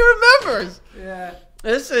good if he remembers. Yeah.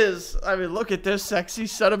 This is, I mean, look at this sexy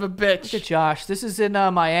son of a bitch. Look at Josh. This is in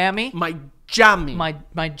Miami. My jammy. My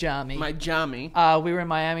jammy. My jammy. We were in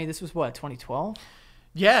Miami. This was what, 2012?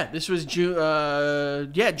 Yeah, this was June.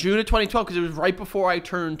 June of 2012 because it was right before I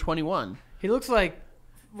turned 21. He looks like,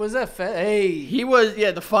 was that Hey. He was, the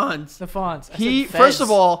Fonz. The Fonz. He, first of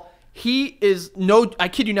all, he is I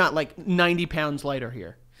kid you not, like 90 pounds lighter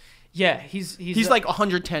here. Yeah, he's like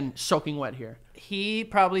 110 soaking wet here. He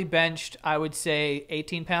probably benched, I would say,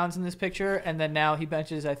 18 pounds in this picture, and then now he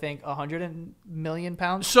benches, I think, 100 million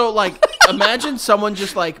pounds. So, like, imagine someone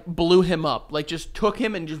just, like, blew him up. Like, just took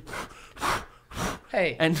him and just...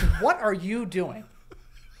 Hey, and what are you doing?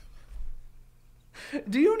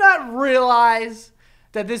 Do you not realize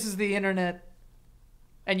that this is the internet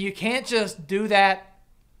and you can't just do that?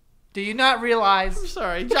 Do you not realize? I'm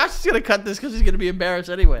sorry. Josh is going to cut this because he's going to be embarrassed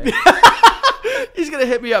anyway. He's going to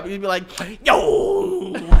hit me up. He's going to be like,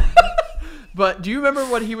 yo! But do you remember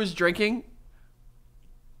what he was drinking?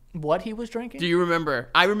 What he was drinking? Do you remember?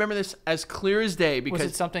 I remember this as clear as day because...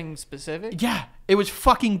 Was it something specific? Yeah. It was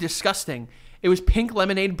fucking disgusting. It was pink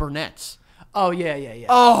lemonade Burnett's. Oh, yeah.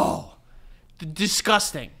 Oh!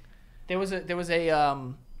 Disgusting. There was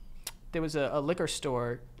a liquor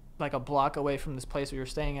store like a block away from this place we were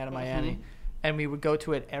staying at in Miami, and we would go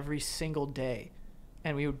to it every single day,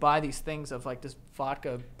 and we would buy these things of like this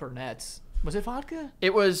vodka Burnett's. Was it vodka?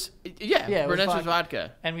 It was, yeah Burnett's was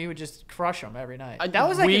vodka. And we would just crush them every night. That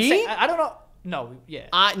was like we? insane. I don't know. No, yeah.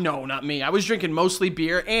 No, not me. I was drinking mostly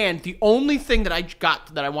beer, and the only thing that I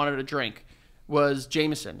got that I wanted to drink was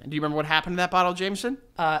Jameson. And do you remember what happened to that bottle of Jameson?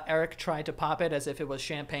 Eric tried to pop it as if it was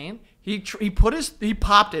champagne. He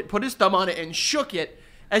popped it, put his thumb on it, and shook it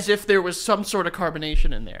as if there was some sort of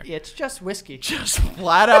carbonation in there. It's just whiskey. Just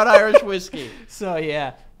flat out Irish whiskey. So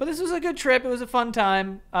yeah, but this was a good trip. It was a fun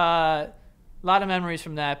time. A lot of memories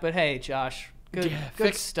from that. But hey, Josh, good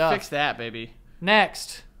stuff. Fix that, baby.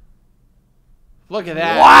 Next. Look at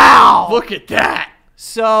that. Wow. Look at that.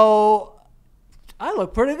 So I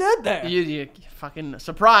look pretty good there. You fucking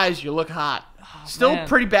surprise. You look hot. Oh, Still man.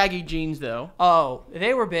 pretty baggy jeans, though. Oh,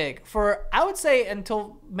 they were big. I would say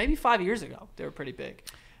until maybe 5 years ago, they were pretty big.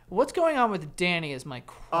 What's going on with Danny is my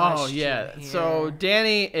question. Oh, yeah. Here. So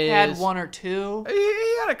Danny had one or two.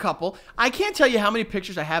 He had a couple. I can't tell you how many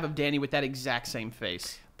pictures I have of Danny with that exact same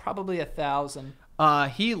face. Probably 1,000.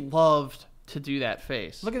 He loved to do that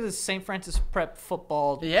face. Look at this St. Francis Prep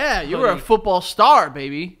football. Yeah, you were a football star,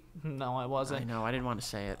 baby. No, I wasn't. I know. I didn't want to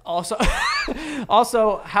say it. Also,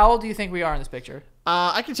 how old do you think we are in this picture?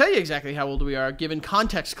 I can tell you exactly how old we are, given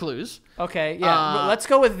context clues. Okay, yeah. Let's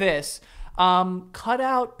go with this. Cut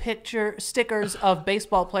out stickers of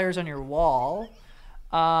baseball players on your wall.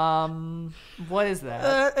 What is that?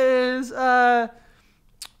 That is,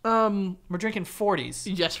 we're drinking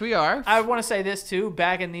 40s. yes, we are. I want to say this too.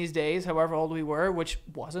 Back in these days, however old we were, which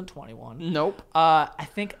wasn't 21. Nope. I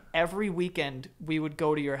think every weekend we would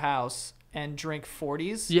go to your house and drink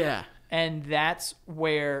 40s. Yeah. And that's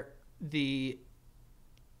where the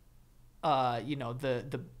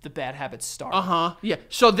the bad habits start. Yeah.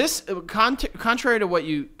 So this, contrary to what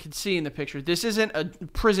you can see in the picture, this isn't a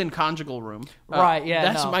prison conjugal room. Right.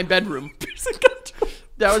 Yeah. That's my bedroom.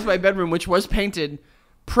 That was my bedroom, which was painted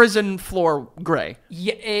prison floor gray.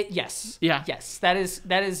 Yeah. Yes. Yeah. Yes. That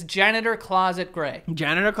is janitor closet gray.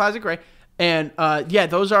 Janitor closet gray, and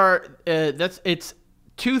those are it's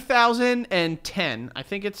 2010. I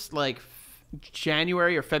think it's like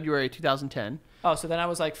January or February 2010. Oh, so then I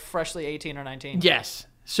was like freshly 18 or 19. Yes.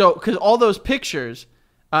 So, because all those pictures,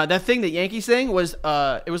 that thing, the Yankees thing, was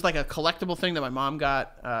it was like a collectible thing that my mom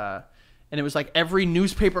got, and it was like every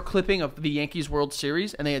newspaper clipping of the Yankees World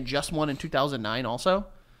Series, and they had just won in 2009 also.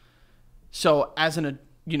 So, as a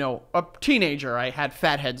teenager, I had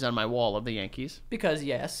fat heads on my wall of the Yankees. Because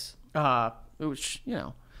yes. It was,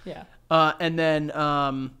 Yeah. And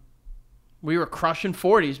then we were crushing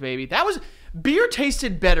 40s, baby. Beer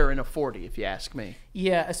tasted better in a 40, if you ask me.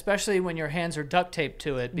 Yeah, especially when your hands are duct taped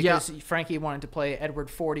to it, because Frankie wanted to play Edward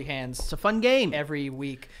 40 hands. It's a fun game. Every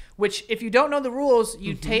week. Which, if you don't know the rules,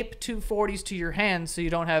 you tape 2 40s to your hands so you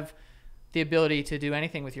don't have the ability to do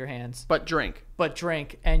anything with your hands. But drink.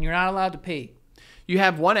 And you're not allowed to pee. You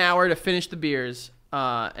have 1 hour to finish the beers,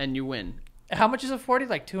 and you win. How much is a 40?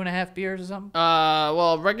 Like 2.5 beers or something?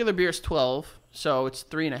 Well, regular beer is 12, so it's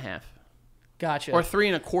 3.5. Gotcha. Or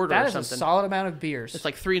 3 1/4 or something. That is a solid amount of beers. It's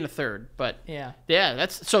like 3 1/3, but yeah,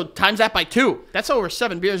 that's so times that by 2. That's over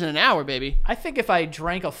 7 beers in an hour, baby. I think if I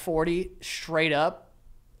drank a 40 straight up,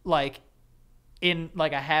 like in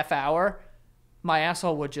like a half hour, my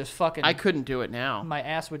asshole would just fucking. I couldn't do it now. My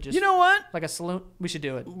ass would just. You know what? Like a saloon. We should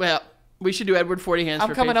do it. Well, we should do Edward 40 Hands.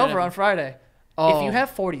 I'm coming over on Friday. Oh. If you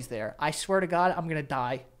have 40s there, I swear to God, I'm gonna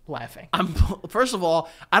die laughing. First of all,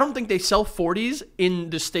 I don't think they sell 40s in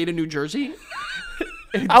the state of New Jersey.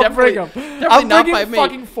 I'll bring them. I'm bringing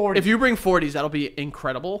fucking 40s. If you bring 40s, that'll be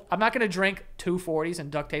incredible. I'm not gonna drink 2 40s and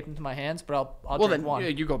duct tape them to my hands, but I'll Well, drink then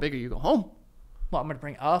one. you go big or you go home. Well, I'm gonna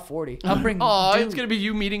bring a 40. I'll bring. Oh, dude. it's gonna be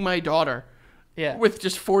you meeting my daughter Yeah. with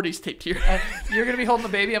just 40s taped to your head. You're gonna be holding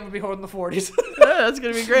the baby. I'm gonna be holding the 40s. Yeah, that's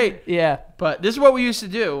gonna be great. Yeah. But this is what we used to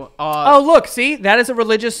do. Oh, look, see, that is a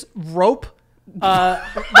religious rope.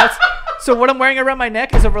 That's so. What I'm wearing around my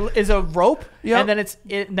neck is a rope, Yep. and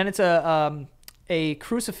then it's a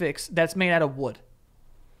crucifix that's made out of wood.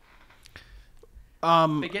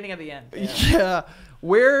 Beginning of the end. Yeah.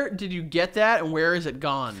 Where did you get that, and where is it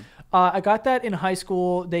gone? I got that in high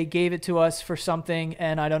school. They gave it to us for something,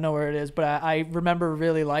 and I don't know where it is, but I remember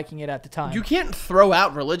really liking it at the time. You can't throw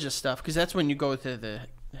out religious stuff because that's when you go to the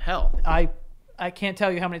hell. I can't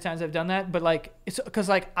tell you how many times I've done that, but like it's because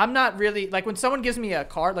like I'm not really like when someone gives me a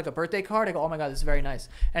card, like a birthday card, I go, oh my God, this is very nice.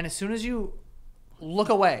 And as soon as you look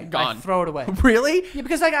away, Gone. I throw it away. Really? Yeah,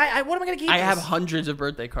 because like I what am I gonna keep? I this? have hundreds of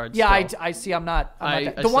birthday cards. Yeah, still. I see. I'm not I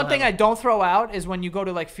that. The still one thing have I don't throw out is when you go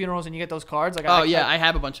to like funerals and you get those cards. Like, Oh yeah, I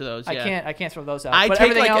have a bunch of those. Yeah. I can't throw those out. I But take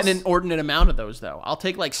everything like else, an inordinate amount of those though. I'll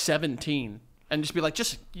take like 17 and just be like,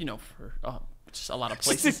 just for just a lot of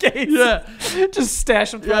places. just in case. Yeah. just stash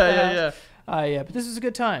them. throughout the house. Yeah. Yeah, but this is a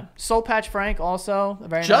good time. Soul Patch Frank also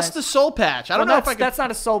very Just nice. the soul patch. I don't know if I could. That's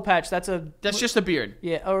not a soul patch. That's Just a beard.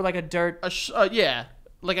 yeah, or like a dirt. Yeah.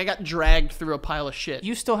 Like I got dragged through a pile of shit.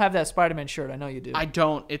 You still have that Spider-Man shirt. I know you do. I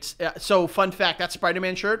don't. It's so fun fact. That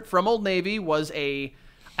Spider-Man shirt from Old Navy was I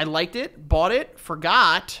liked it, bought it,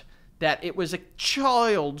 forgot that it was a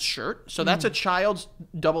child's shirt. So that's a child's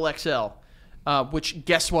XXL, which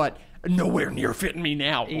guess what? Nowhere near fitting me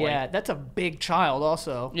now, boy. Yeah, that's a big child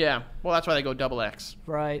also. Yeah. Well, that's why they go XX.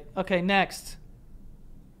 Right. Okay, next.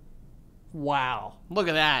 Wow. Look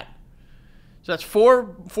at that. So that's four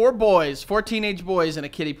boys, 4 teenage boys in a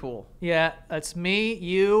kiddie pool. Yeah, that's me,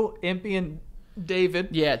 you, Impy, and David.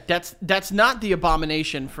 Yeah, that's not the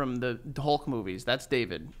Abomination from the Hulk movies. That's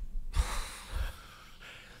David.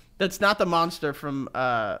 That's not the monster from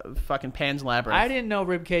fucking Pan's Labyrinth. I didn't know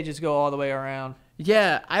rib cages go all the way around.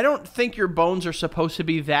 Yeah, I don't think your bones are supposed to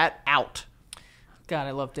be that out. God,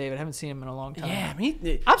 I love David. I haven't seen him in a long time.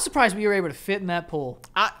 Yeah, I'm surprised we were able to fit in that pool.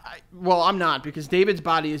 Well, I'm not because David's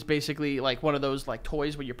body is basically like one of those like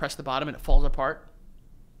toys where you press the bottom and it falls apart.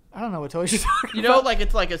 I don't know what toys you're talking You know, about. like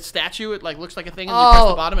it's like a statue. It like looks like a thing, and you press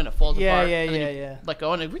the bottom and it falls apart. Yeah. Let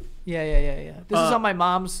go and it. Yeah. This is on my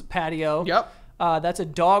mom's patio. Yep. That's a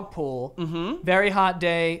dog pool. Mm-hmm. Very hot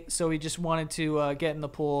day, so we just wanted to get in the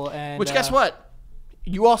pool. And Which guess what?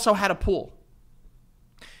 You also had a pool.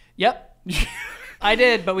 Yep. I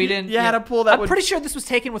did, but we didn't. You had a pool that I'm pretty sure this was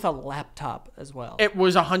taken with a laptop as well. It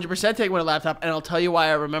was 100% taken with a laptop, and I'll tell you why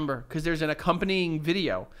I remember. Because there's an accompanying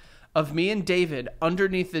video of me and David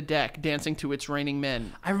underneath the deck dancing to It's Raining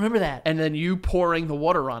Men. I remember that. And then you pouring the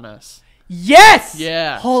water on us. Yes!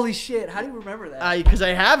 Yeah. Holy shit. How do you remember that? Because I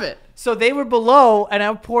have it. So they were below, and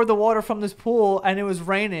I poured the water from this pool, and it was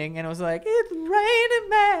raining, and it was like, it's raining,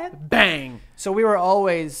 man. Bang. So we were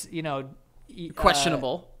always,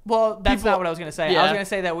 Questionable. Well, that's People- not what I was going to say. Yeah. I was going to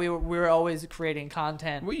say that we were always creating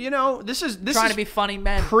content. Well, this is trying to be funny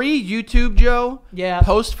men. pre-YouTube, Joe. Yeah.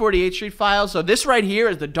 Post 48th Street Files. So this right here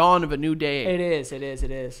is the dawn of a new day. It is.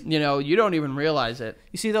 You don't even realize it.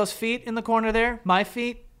 You see those feet in the corner there? My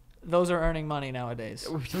feet? Those are earning money nowadays.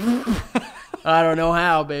 I don't know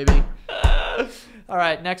how, baby. All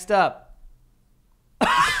right, next up.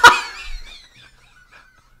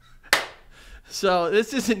 So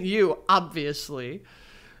this isn't you, obviously.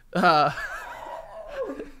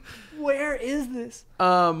 Where is this?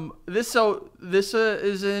 This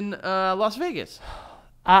is in Las Vegas.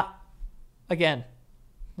 Again,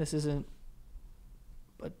 this isn't.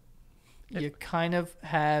 But you kind of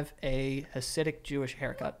have a Hasidic Jewish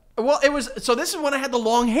haircut. Well, it was. So this is when I had the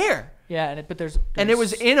long hair. Yeah, but there's And it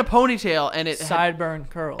was in a ponytail, and it sideburn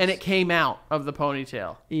curls. and it came out of the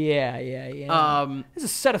ponytail. Yeah. There's a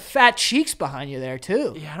set of fat cheeks behind you there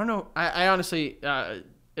too. Yeah, I don't know. I honestly,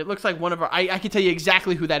 it looks like one of our. I can tell you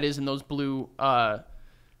exactly who that is in those blue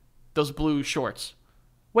shorts.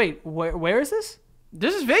 Wait, where is this?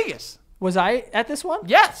 This is Vegas. Was I at this one?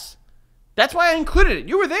 Yes, that's why I included it.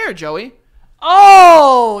 You were there, Joey.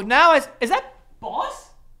 Oh, now is that Boss?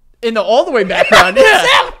 In the all the way background,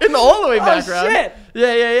 yeah. In the all the way background. Shit.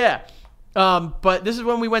 Yeah. But this is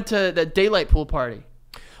when we went to the daylight pool party.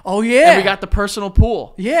 Oh yeah. And we got the personal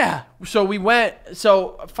pool. Yeah. So we went.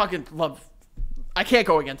 So I fucking love. I can't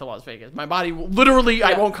go again to Las Vegas. My body literally,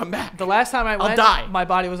 I won't come back. The last time I went, die. my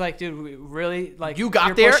body was like, dude, we really like. You got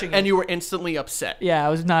you're there pushing and it. you were instantly upset. Yeah, I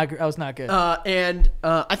was not good. And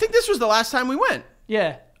I think this was the last time we went.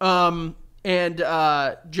 Yeah.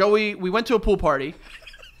 Joey, we went to a pool party.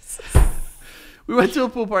 We went to a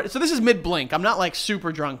pool party. So this is mid blink. I'm not like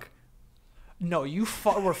super drunk. No, you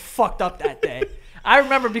were fucked up that day. I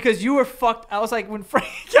remember because you were fucked. I was like, when Frank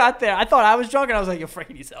got there, I thought I was drunk, and I was like, "You're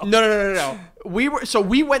Frank yourself." No.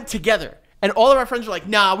 We went together, and all of our friends were like,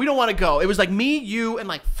 "Nah, we don't want to go." It was like me, you, and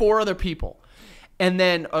like 4 other people. And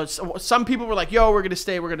then some people were like, "Yo, we're gonna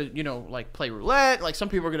stay. We're gonna, like play roulette." Like some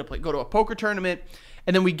people are gonna go to a poker tournament.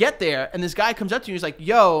 And then we get there, and this guy comes up to me. He's like,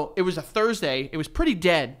 "Yo, it was a Thursday. It was pretty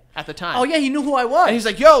dead at the time." Oh yeah, he knew who I was. And he's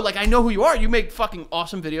like, "Yo, like I know who you are. You make fucking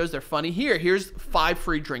awesome videos. They're funny. Here's 5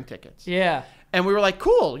 free drink tickets." Yeah. And we were like,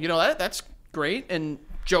 "Cool. That's great." And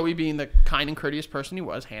Joey, being the kind and courteous person he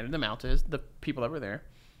was, handed them out to the people that were there.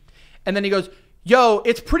 And then he goes, "Yo,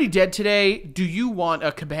 it's pretty dead today. Do you want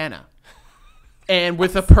a cabana?" And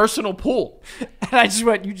with a personal pool. And I just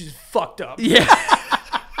went, "You just fucked up." Yeah.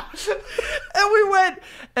 And we went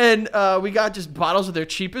and we got just bottles of their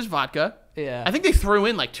cheapest vodka. Yeah. I think they threw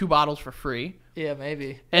in like 2 bottles for free. Yeah,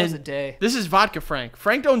 maybe. That And was a day. This is vodka Frank.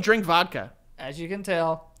 Frank don't drink vodka. As you can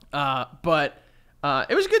tell. But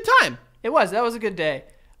it was a good time. That was a good day.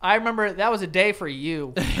 I remember that was a day for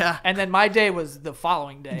you. Yeah. And then my day was the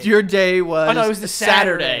following day. Your day was Oh no, it was the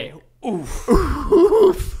Saturday.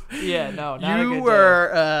 Oof. Yeah, no, not a You good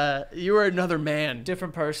were you were another man.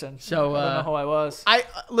 different person. So, I don't know who I was. I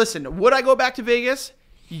listen, would I go back to Vegas?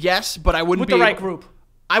 Yes, but I wouldn't With be the right group.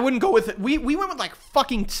 I wouldn't go with it. We went with like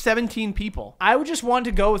fucking 17 people. I would just want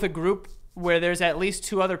to go with a group where there's at least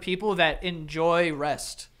 2 other people that enjoy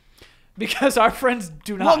rest. Because our friends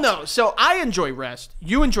do not. Well, no. So I enjoy rest.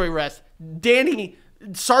 You enjoy rest. Danny,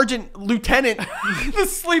 Sergeant, Lieutenant, The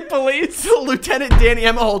sleep police. Lieutenant Danny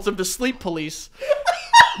Emmerholtz of the sleep police.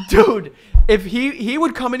 Dude, if he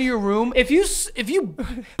would come into your room. If you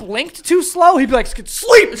blinked too slow, he'd be like,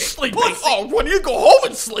 Sleep. Oh, when you go home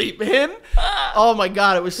and sleep, him. Oh my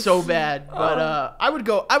god, it was so bad. But I would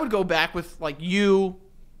go back with like you.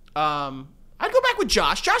 I'd go back with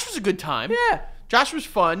Josh. Josh was a good time. Yeah. Josh was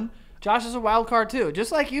fun. Josh is a wild card too,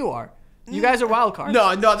 just like you are. You guys are wild cards.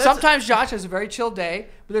 No, that's Sometimes Josh has a very chill day,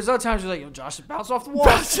 but there's other times you're like, yo, Josh is bouncing off the wall.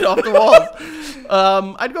 bouncing off the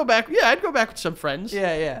walls. I'd go back. Yeah, I'd go back with some friends.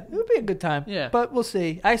 Yeah. It would be a good time. Yeah. But we'll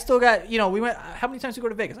see. I still got, we went, how many times did we go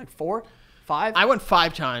to Vegas? Like 4? 5? I went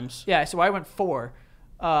 5 times. Yeah, so I went 4.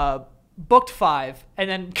 Booked 5, and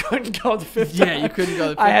then couldn't go the 5th Yeah, time. you couldn't go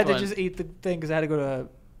the 5th I had to one. just eat the thing because I had to go to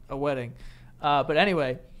a wedding. But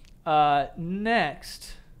anyway,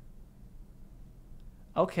 next.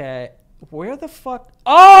 Okay. Where the fuck?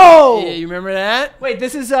 Oh! Yeah, you remember that? Wait,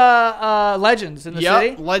 this is Legends in the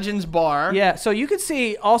city? Legends Bar. Yeah, so you could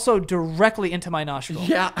see also directly into my nostril.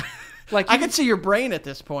 Yeah. Like I you could see your brain at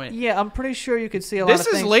this point. Yeah, I'm pretty sure you could see a lot This of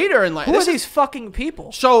is things. later in life. Who are these fucking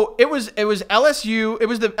people? So it was LSU. It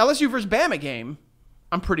was the LSU versus Bama game.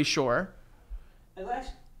 I'm pretty sure.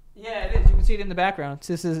 Yeah, it is. You can see it in the background.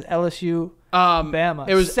 This is LSU Bama.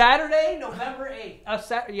 It was Saturday, November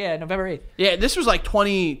 8th. November 8th. Yeah, this was like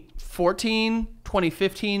 2014,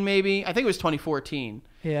 2015 maybe. I think it was 2014.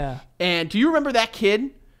 Yeah. And do you remember that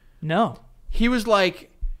kid? No. He was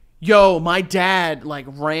like, "Yo, my dad like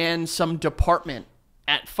ran some department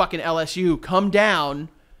at fucking LSU. Come down."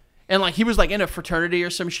 And like he was like in a fraternity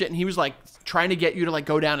or some shit, and he was like trying to get you to like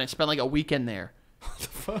go down and spend like a weekend there. What the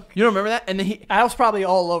fuck? You don't remember that? And then I was probably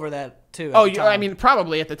all over that too. I mean,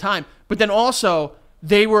 probably at the time. But then also,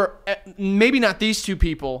 they were, maybe not these 2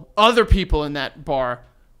 people, other people in that bar,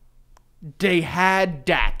 they had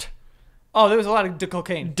dat. Oh, there was a lot of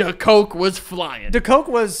cocaine. The coke was flying. The coke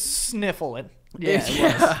was sniffling. Yeah,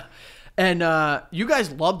 it was. And you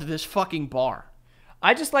guys loved this fucking bar.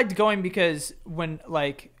 I just liked going because when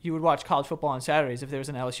like you would watch college football on Saturdays, if there was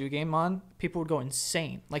an LSU game on, people would go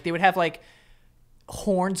insane. Like they would have like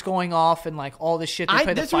horns going off and like all this shit.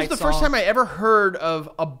 This was the first time I ever heard of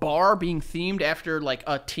a bar being themed after like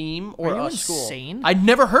a team or Are you a school. insane? I'd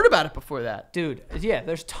never heard about it before that. Dude, yeah,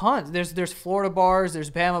 there's tons. There's Florida bars, there's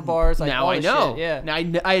Bama bars. Like Now all I this know. Shit. Yeah.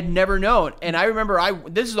 Now I had never known, and I remember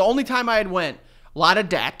this is the only time I had went. A lot of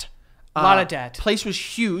dat. Place was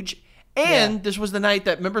huge, and this was the night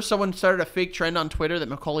that remember someone started a fake trend on Twitter that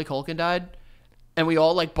Macaulay Culkin died, and we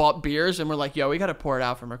all like bought beers and we're like, "Yo, we got to pour it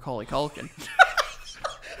out for Macaulay Culkin."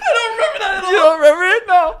 I don't remember that at all. You don't remember it?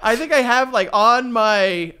 No. I think I have like on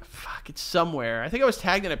my it's somewhere. I think I was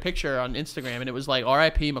tagged in a picture on Instagram, and it was like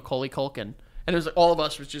R.I.P. Macaulay Culkin. And it was like all of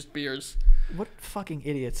us was just beers. What fucking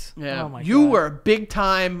idiots. Yeah. Oh my You God. were a big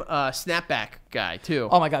time snapback guy too.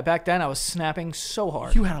 Oh my God. Back then I was snapping so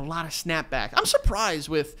hard. You had a lot of snapback. I'm surprised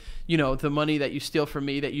with, the money that you steal from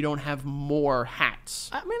me that you don't have more hats.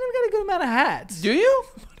 I mean, I've got a good amount of hats. Do you?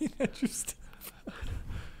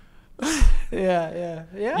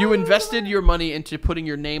 Yeah. You invested your money into putting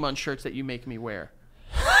your name on shirts that you make me wear.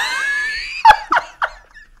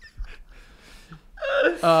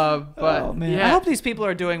 But Oh man. yeah. I hope these people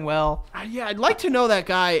are doing well. Yeah, I'd like to know that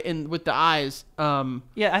guy with the eyes.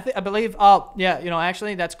 Yeah, I believe. Oh, yeah.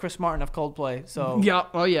 Actually, that's Chris Martin of Coldplay. So Yeah.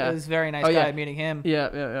 Oh yeah. it was a very nice Oh, guy yeah. meeting him.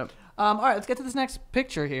 Yeah. All right, let's get to this next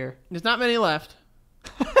picture here. There's not many left.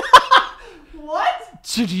 What?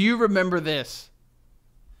 So do you remember this?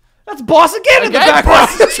 That's Boss again in the Again, background.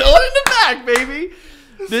 Boss chilling in the back, baby.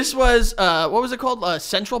 This was what was it called?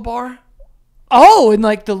 Central Bar. Oh, in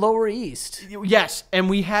like the Lower East. Yes, and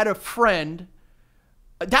we had a friend.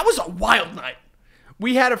 That was a wild night.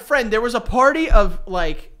 We had a friend. There was a party of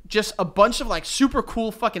like just a bunch of like super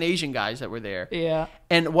cool fucking Asian guys that were there. Yeah.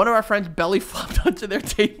 And one of our friends belly flopped onto their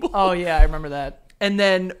table. Oh yeah, I remember that. And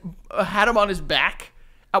then had him on his back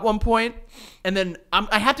at one point. And then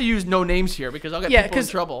I have to use no names here because I'll get Yeah, people in because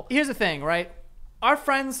trouble. here's the thing, right? Our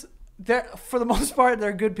friends, they're for the most part,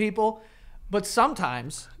 they're good people. But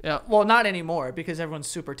sometimes, Yeah. well, not anymore because everyone's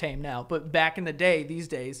super tame now. But back in the day, these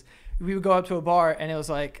days, we would go up to a bar and it was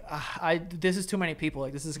like, this is too many people.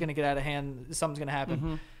 Like, this is going to get out of hand. Something's going to happen.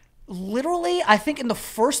 Mm-hmm. Literally, I think in the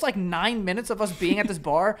first like 9 minutes of us being at this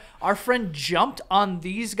bar, our friend jumped on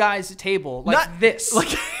these guys' table like Not- this. Like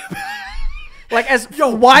Like as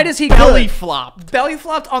wide as he belly could. flopped. Belly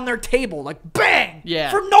flopped on their table, like bang! Yeah.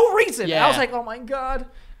 For no reason. Yeah. I was like, oh my God.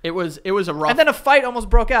 It was a rough. And then a fight almost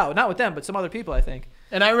broke out. Not with them, but some other people, I think.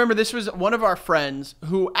 And I remember this was one of our friends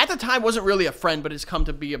who at the time wasn't really a friend, but has come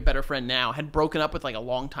to be a better friend now, had broken up with like a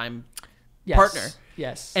longtime Yes. partner.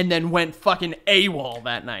 Yes. And then went fucking AWOL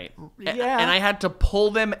that night. Yeah. And I had to pull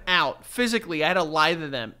them out physically. I had to lie to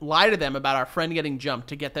them about our friend getting jumped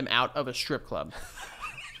to get them out of a strip club.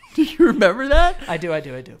 Do you remember that? I do.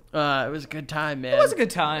 It was a good time, man. It was a good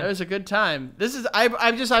time. It was a good time. This is I've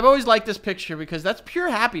always liked this picture because that's pure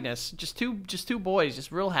happiness. Just two boys,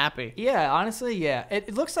 just real happy. Yeah, honestly, yeah.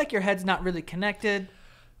 It looks like your head's not really connected.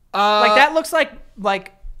 Like that looks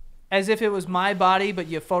like as if it was my body, but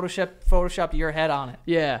you photoshopped your head on it.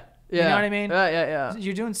 Yeah. You know what I mean? Yeah.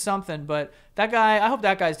 You're doing something, but that guy, I hope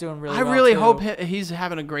that guy's doing really I well. really too. hope he's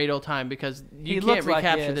having a great old time because He you can't looks like he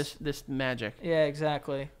recapture is. this magic. Yeah,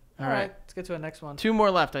 exactly. All right. right, let's get to the next one. 2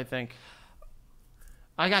 more left, I think.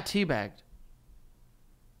 I got teabagged.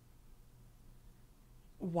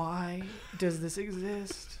 Why does this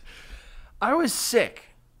exist? I was sick.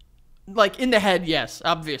 Like in the head, yes,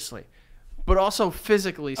 obviously. But also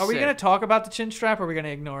physically sick. Are we going to talk about the chin strap or are we going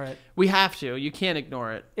to ignore it? We have to. You can't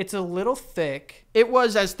ignore it. It's a little thick. It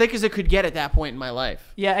was as thick as it could get at that point in my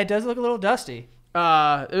life. Yeah, it does look a little dusty.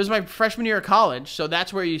 It was my freshman year of college, so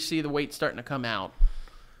that's where you see the weight starting to come out.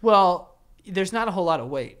 Well, there's not a whole lot of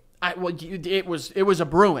weight. It was a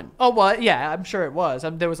Bruin. Oh, well, yeah, I'm sure it was.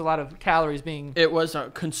 There was a lot of calories being It was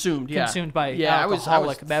consumed. Yeah, Consumed by I was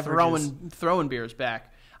alcoholic beverages. throwing beers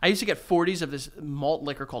back. I used to get 40s of this malt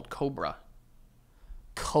liquor called Cobra.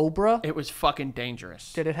 Cobra. It was fucking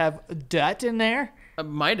dangerous. Did it have dat in there? I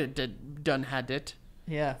might have had it.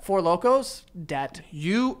 Yeah, Four Locos. Dat.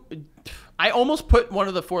 I almost put one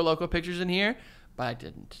of the Four Loko pictures in here, but I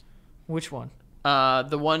didn't. Which one?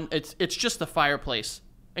 The one it's just the fireplace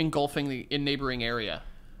engulfing the neighboring area.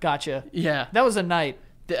 Gotcha. Yeah, That was a night.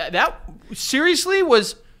 that seriously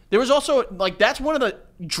was. There was also like that's one of the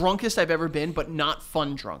drunkest I've ever been, but not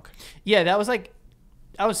fun drunk. Yeah, that was like,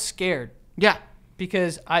 I was scared Yeah,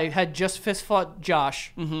 because I had just fist fought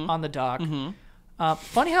Josh Mm-hmm. on the dock.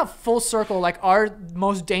 Funny how full circle, like our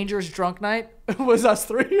most dangerous drunk night was us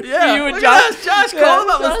three. yeah. You and Look Josh. at us, Josh, Yeah, call him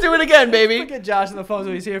up. Josh- Let's do it again, baby. Look at Josh on the phone,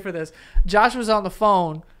 so he's here for this. Josh was on the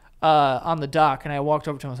phone on the dock, and I walked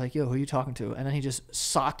over to him. I was like, "Yo, who are you talking to?" And then he just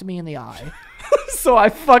socked me in the eye. So I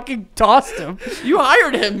fucking tossed him. You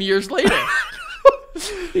hired him years later.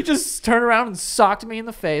 He just turned around and socked me in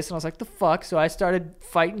the face, and I was like, "The fuck!" So I started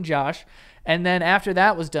fighting Josh, and then after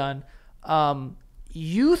that was done,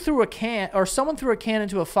 you threw a can, or someone threw a can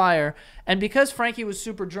into a fire, and because Frankie was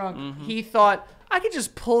super drunk, he thought I could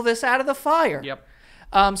just pull this out of the fire. Yep.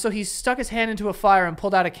 So he stuck his hand into a fire and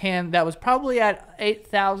pulled out a can that was probably at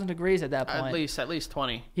 8,000 degrees at that point. At least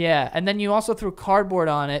 20. Yeah, and then you also threw cardboard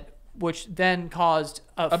on it, which then caused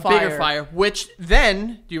a fire. Bigger fire, which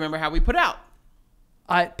then do you remember how we put out?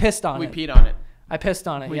 I pissed on We it. peed on it. I pissed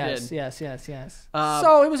on it. We yes, did. yes.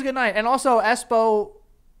 So it was a good night, and also Espo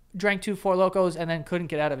drank 2 Four Locos and then couldn't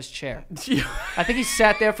get out of his chair. He I think he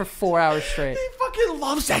sat there for 4 hours straight. fucking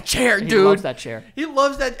loves that chair, dude. He loves that chair. He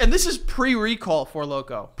loves that. And this is pre-recall for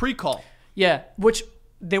Loco. Pre-call. Yeah, which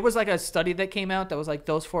there was like a study that came out that was like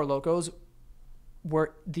those Four Locos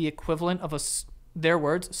were the equivalent of their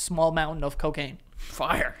words, small mountain of cocaine.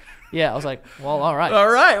 Fire. Yeah, I was like, well, all right. All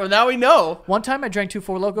right. Well, now we know. One time I drank 2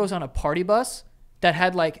 Four Locos on a party bus that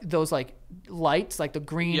had like those like lights, like the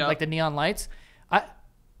green, Yep. like the neon lights.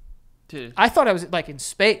 Dude. I thought I was like in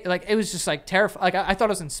space. Like it was just like terrifying. Like I thought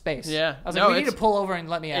I was in space. Yeah. I was No, like, we need it's- to pull over and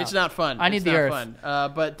let me out. It's not fun. I need It's the not earth.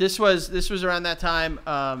 Fun. But this was around that time.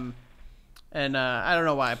 And I don't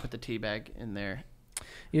know why I put the tea bag in there.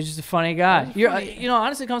 You're just a funny guy. I'm You're, funny. you know,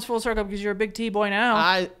 honestly, it comes full circle because you're a big tea boy now.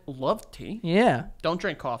 I love tea. Yeah, Don't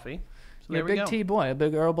drink coffee. So you're there a we big go. tea boy, a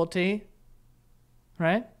big herbal tea,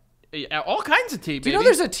 right? Yeah, all kinds of tea, Do baby. you know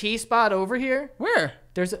there's a tea spot over here? Where?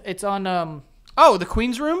 It's on Oh, the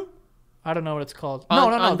Queen's Room? I don't know what it's called.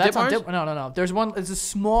 On- no, on that's Ditmars? on no. There's one. It's a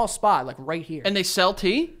small spot like right here. And they sell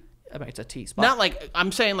tea? I mean, it's a tea spot. Not like,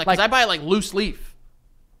 I'm saying like, 'cause Like- I buy like loose leaf.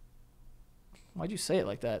 Why'd you say it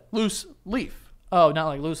like that? Loose leaf. Oh, not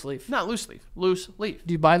like loose leaf. Not loose leaf. Loose leaf.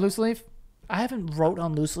 Do you buy loose leaf? I haven't wrote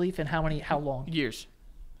on loose leaf in how long? Years.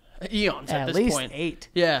 Eons at, At this least point. 8.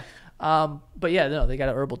 Yeah. But yeah, no, they got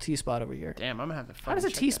an herbal tea spot over here. Damn, I'm gonna have to How does a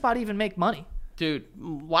fucking tea check spot even make money? that. Dude,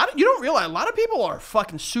 you don't realize a lot of people are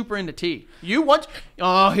fucking super into tea.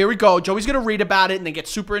 Oh, here we go. Joey's gonna read about it and then get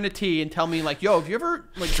super into tea and tell me like, yo, have you ever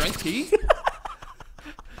like drank tea?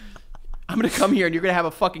 I'm gonna come here and you're gonna have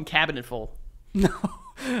a fucking cabinet full.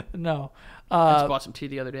 No. I just bought some tea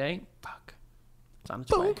the other day. Fuck. It's on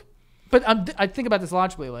its way. But I think about this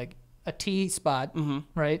logically, like a tea spot, Mm-hmm.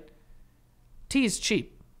 right? Tea is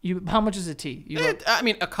cheap. How much is a tea? I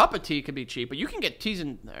mean, a cup of tea could be cheap, but you can get teas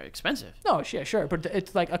in they're expensive. No, yeah, sure, but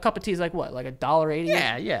it's like a cup of tea is like what, like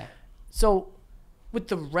 $1.80? Yeah. So, with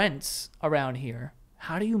the rents around here,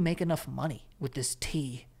 how do you make enough money with this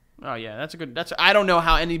tea? Oh yeah, I don't know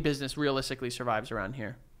how any business realistically survives around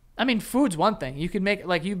here. I mean, food's one thing. You could make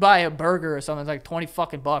like you buy a burger or something, it's like $20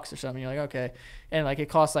 fucking bucks or something. You're like, okay, and like it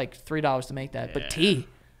costs like $3 to make that. Yeah. But tea,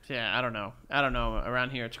 Yeah, I don't know. Around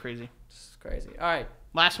here, it's crazy. it's crazy. All right.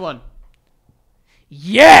 Last one.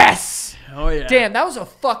 Yes. Oh yeah. Damn, that was a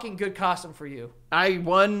fucking good costume for you. I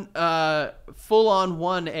won. Full on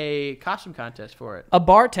won a costume contest for it. A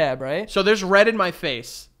bar tab, right? So there's red in my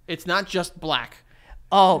face. It's not just black.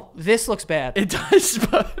 Oh, this looks bad. It does,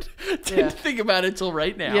 but didn't Yeah. think about it until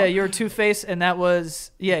right now. Yeah, you were Two-Face, and that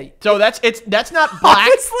was So that's not black.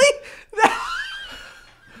 Honestly,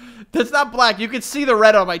 That's not black. You can see the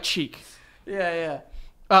red on my cheek. yeah.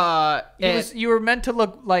 And You were meant to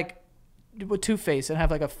look like with Two-Face and have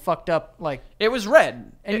like a fucked up like, it was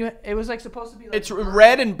red. and it was like supposed to be like It's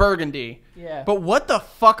red and burgundy. Yeah. But what the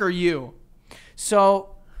fuck are you?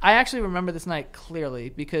 So I actually remember this night clearly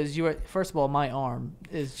because you were first of all, my arm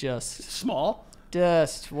is just Small.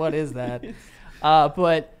 what is that?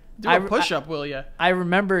 But Do a push up, will ya? I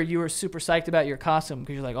remember you were super psyched about your costume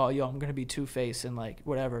because you're like, oh, yo, I'm going to be Two-Face and like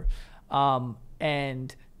whatever.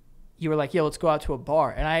 And you were like, yo, let's go out to a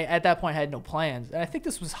bar. And I, at that point, had no plans. And I think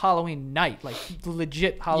this was Halloween night, like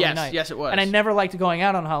legit Halloween night. Yes, it was. And I never liked going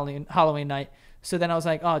out on Halloween night. So then I was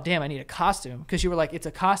like, oh, damn, I need a costume. Because you were like, it's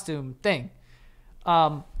a costume thing.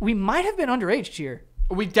 We might have been underage here.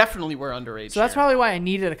 We definitely were underage. So that's here. probably why I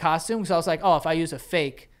needed a costume. Because I was like, oh, if I use a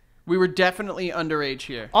fake. We were definitely underage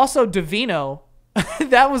here. Also, Davino,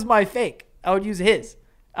 that was my fake. I would use his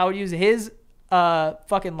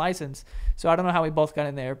fucking license. So I don't know how we both got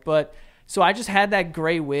in there, but so I just had that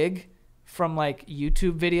gray wig from like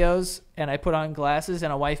YouTube videos, and I put on glasses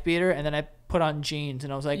and a wife beater, and then I put on jeans,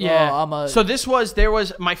 and I was like, Yeah. oh, I'm a. So there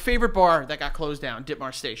was my favorite bar that got closed down,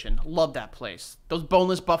 Ditmar Station. Love that place. Those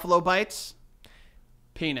boneless buffalo bites.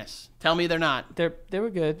 Penis. Tell me they're not. they were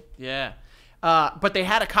good. Yeah. But they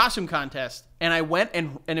had a costume contest, and I went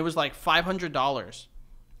and it was like $500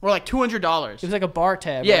 or like $200. It was like a bar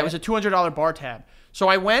tab. Yeah, right? it was a $200 bar tab. So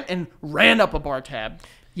I went and ran up a bar tab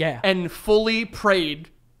Yeah. and fully prayed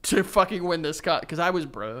to fucking win this cut because I was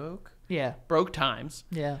broke yeah. times.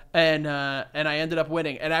 Yeah. And I ended up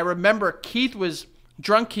winning. And I remember Keith was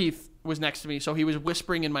next to me, so he was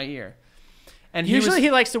whispering in my ear. And Usually he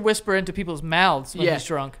likes to whisper into people's mouths when he's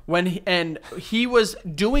drunk. He was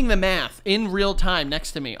doing the math in real time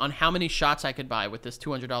next to me on how many shots I could buy with this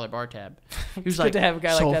 $200 bar tab. He was It's good to have a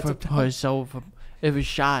guy like that sometimes. If a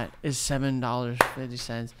shot is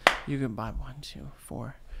 $7.50, you can buy 1, 2,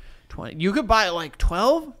 4, 20. You could buy like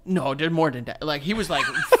 12? No, did more than that. Like he was like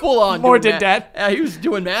full on More doing than math. that. He was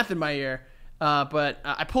doing math in my ear. But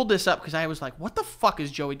I pulled this up because I was like, what the fuck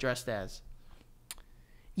is Joey dressed as?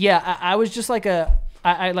 Yeah, I was just like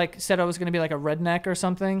I like said I was gonna be like a redneck or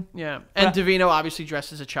something. Yeah, and DeVino obviously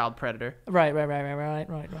dressed as a child predator. Right.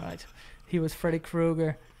 He was Freddy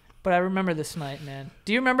Krueger. But I remember this night, man.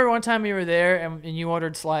 Do you remember one time you were there and you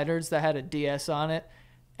ordered sliders that had a DS on it,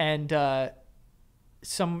 and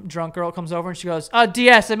some drunk girl comes over and she goes, "Oh,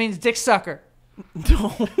 DS, that means dick sucker."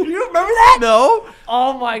 No, You remember that? no.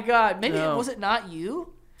 Oh my God. Maybe No. was it not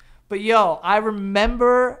you? But yo, I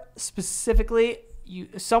remember specifically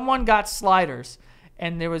someone got sliders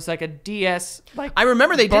and there was like a DS like I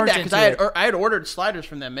remember they did burnt that because into I had ordered sliders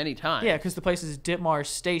from them many times. Yeah, because the place is Ditmar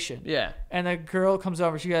Station. Yeah. And the girl comes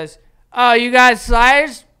over. She goes, "Oh, you guys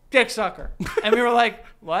sliders? Dick sucker." And we were like,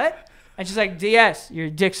 "What?" And she's like, "DS, you're a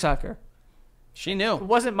dick sucker." She knew. It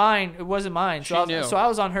wasn't mine. So knew. So I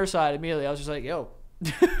was on her side immediately. I was just like, "Yo."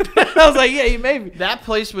 I was like, "Yeah, you made me." That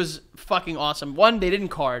place was fucking awesome. One, they didn't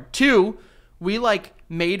card. Two, we like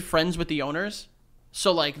made friends with the owners.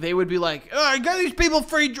 So like they would be like, "Oh, I got these people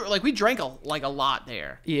free." Like we drank a lot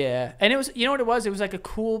there. Yeah, and it was, you know what it was? It was like a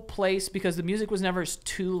cool place because the music was never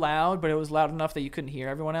too loud, but it was loud enough that you couldn't hear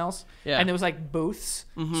everyone else. Yeah. And there was like booths,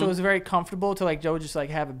 so it was very comfortable to like Joe just like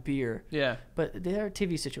have a beer. Yeah. But their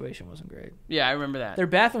TV situation wasn't great. Yeah, I remember that. Their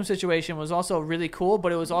bathroom situation was also really cool,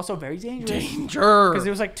 but it was also very dangerous Danger. because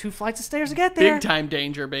there was like 2 flights of stairs to get there. Big time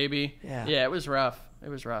danger, baby. Yeah. Yeah, it was rough.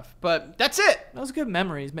 But that's it. That was good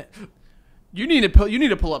memories, man. You need to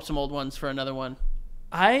pull up some old ones for another one.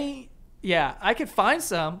 I could find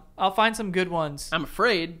some. I'll find some good ones. I'm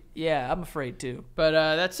afraid, Yeah, I'm afraid too. but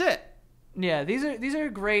that's it. Yeah, these are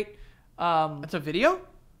great. That's a video?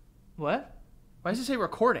 What? Why does it say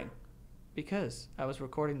recording? Because I was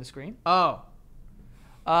recording the screen. Oh.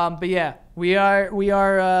 But yeah, we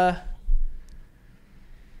are.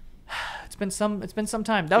 It's been some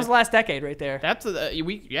time. That was the last decade right there. That's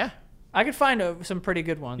yeah. I could find some pretty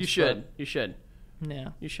good ones. You should. You should. But, yeah.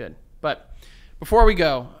 You should. But before we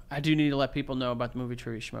go, I do need to let people know about the Movie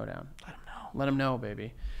Trivia Schmodown. Let them know,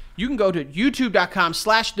 baby. You can go to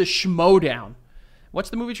youtube.com/the Schmodown. What's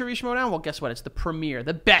the Movie Trivia Schmodown? Well, guess what? It's the premiere,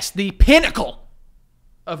 the best, the pinnacle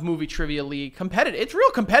of Movie Trivia League. Competitive. It's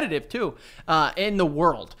real competitive, too, in the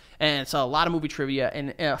world. And it's a lot of movie trivia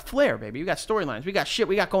and flair, baby. We got storylines. We got shit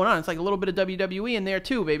we got going on. It's like a little bit of WWE in there,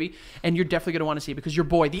 too, baby. And you're definitely going to want to see it because your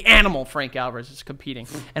boy, the animal, Frank Alvarez, is competing.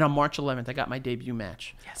 And on March 11th, I got my debut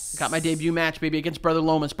match. Yes. Got my debut match, baby, against Brother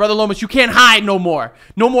Lomas. Brother Lomas, you can't hide no more.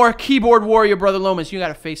 No more keyboard warrior, Brother Lomas. You got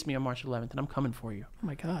to face me on March 11th, and I'm coming for you. Oh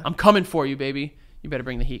my God. I'm coming for you, baby. You better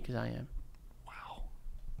bring the heat because I am. Wow.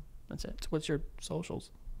 That's it. What's your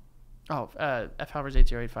socials? Oh, F Alvarez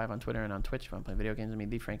 8085 on Twitter and on Twitch. If you want to play video games with me,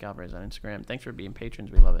 the Frank Alvarez on Instagram. Thanks for being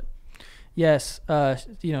patrons. We love it. Yes.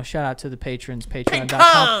 Shout out to the patrons.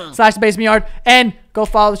 Patreon.com/Basement Yard. And go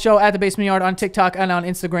follow the show at the Basement Yard on TikTok and on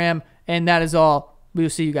Instagram. And that is all. We will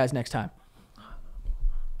see you guys next time.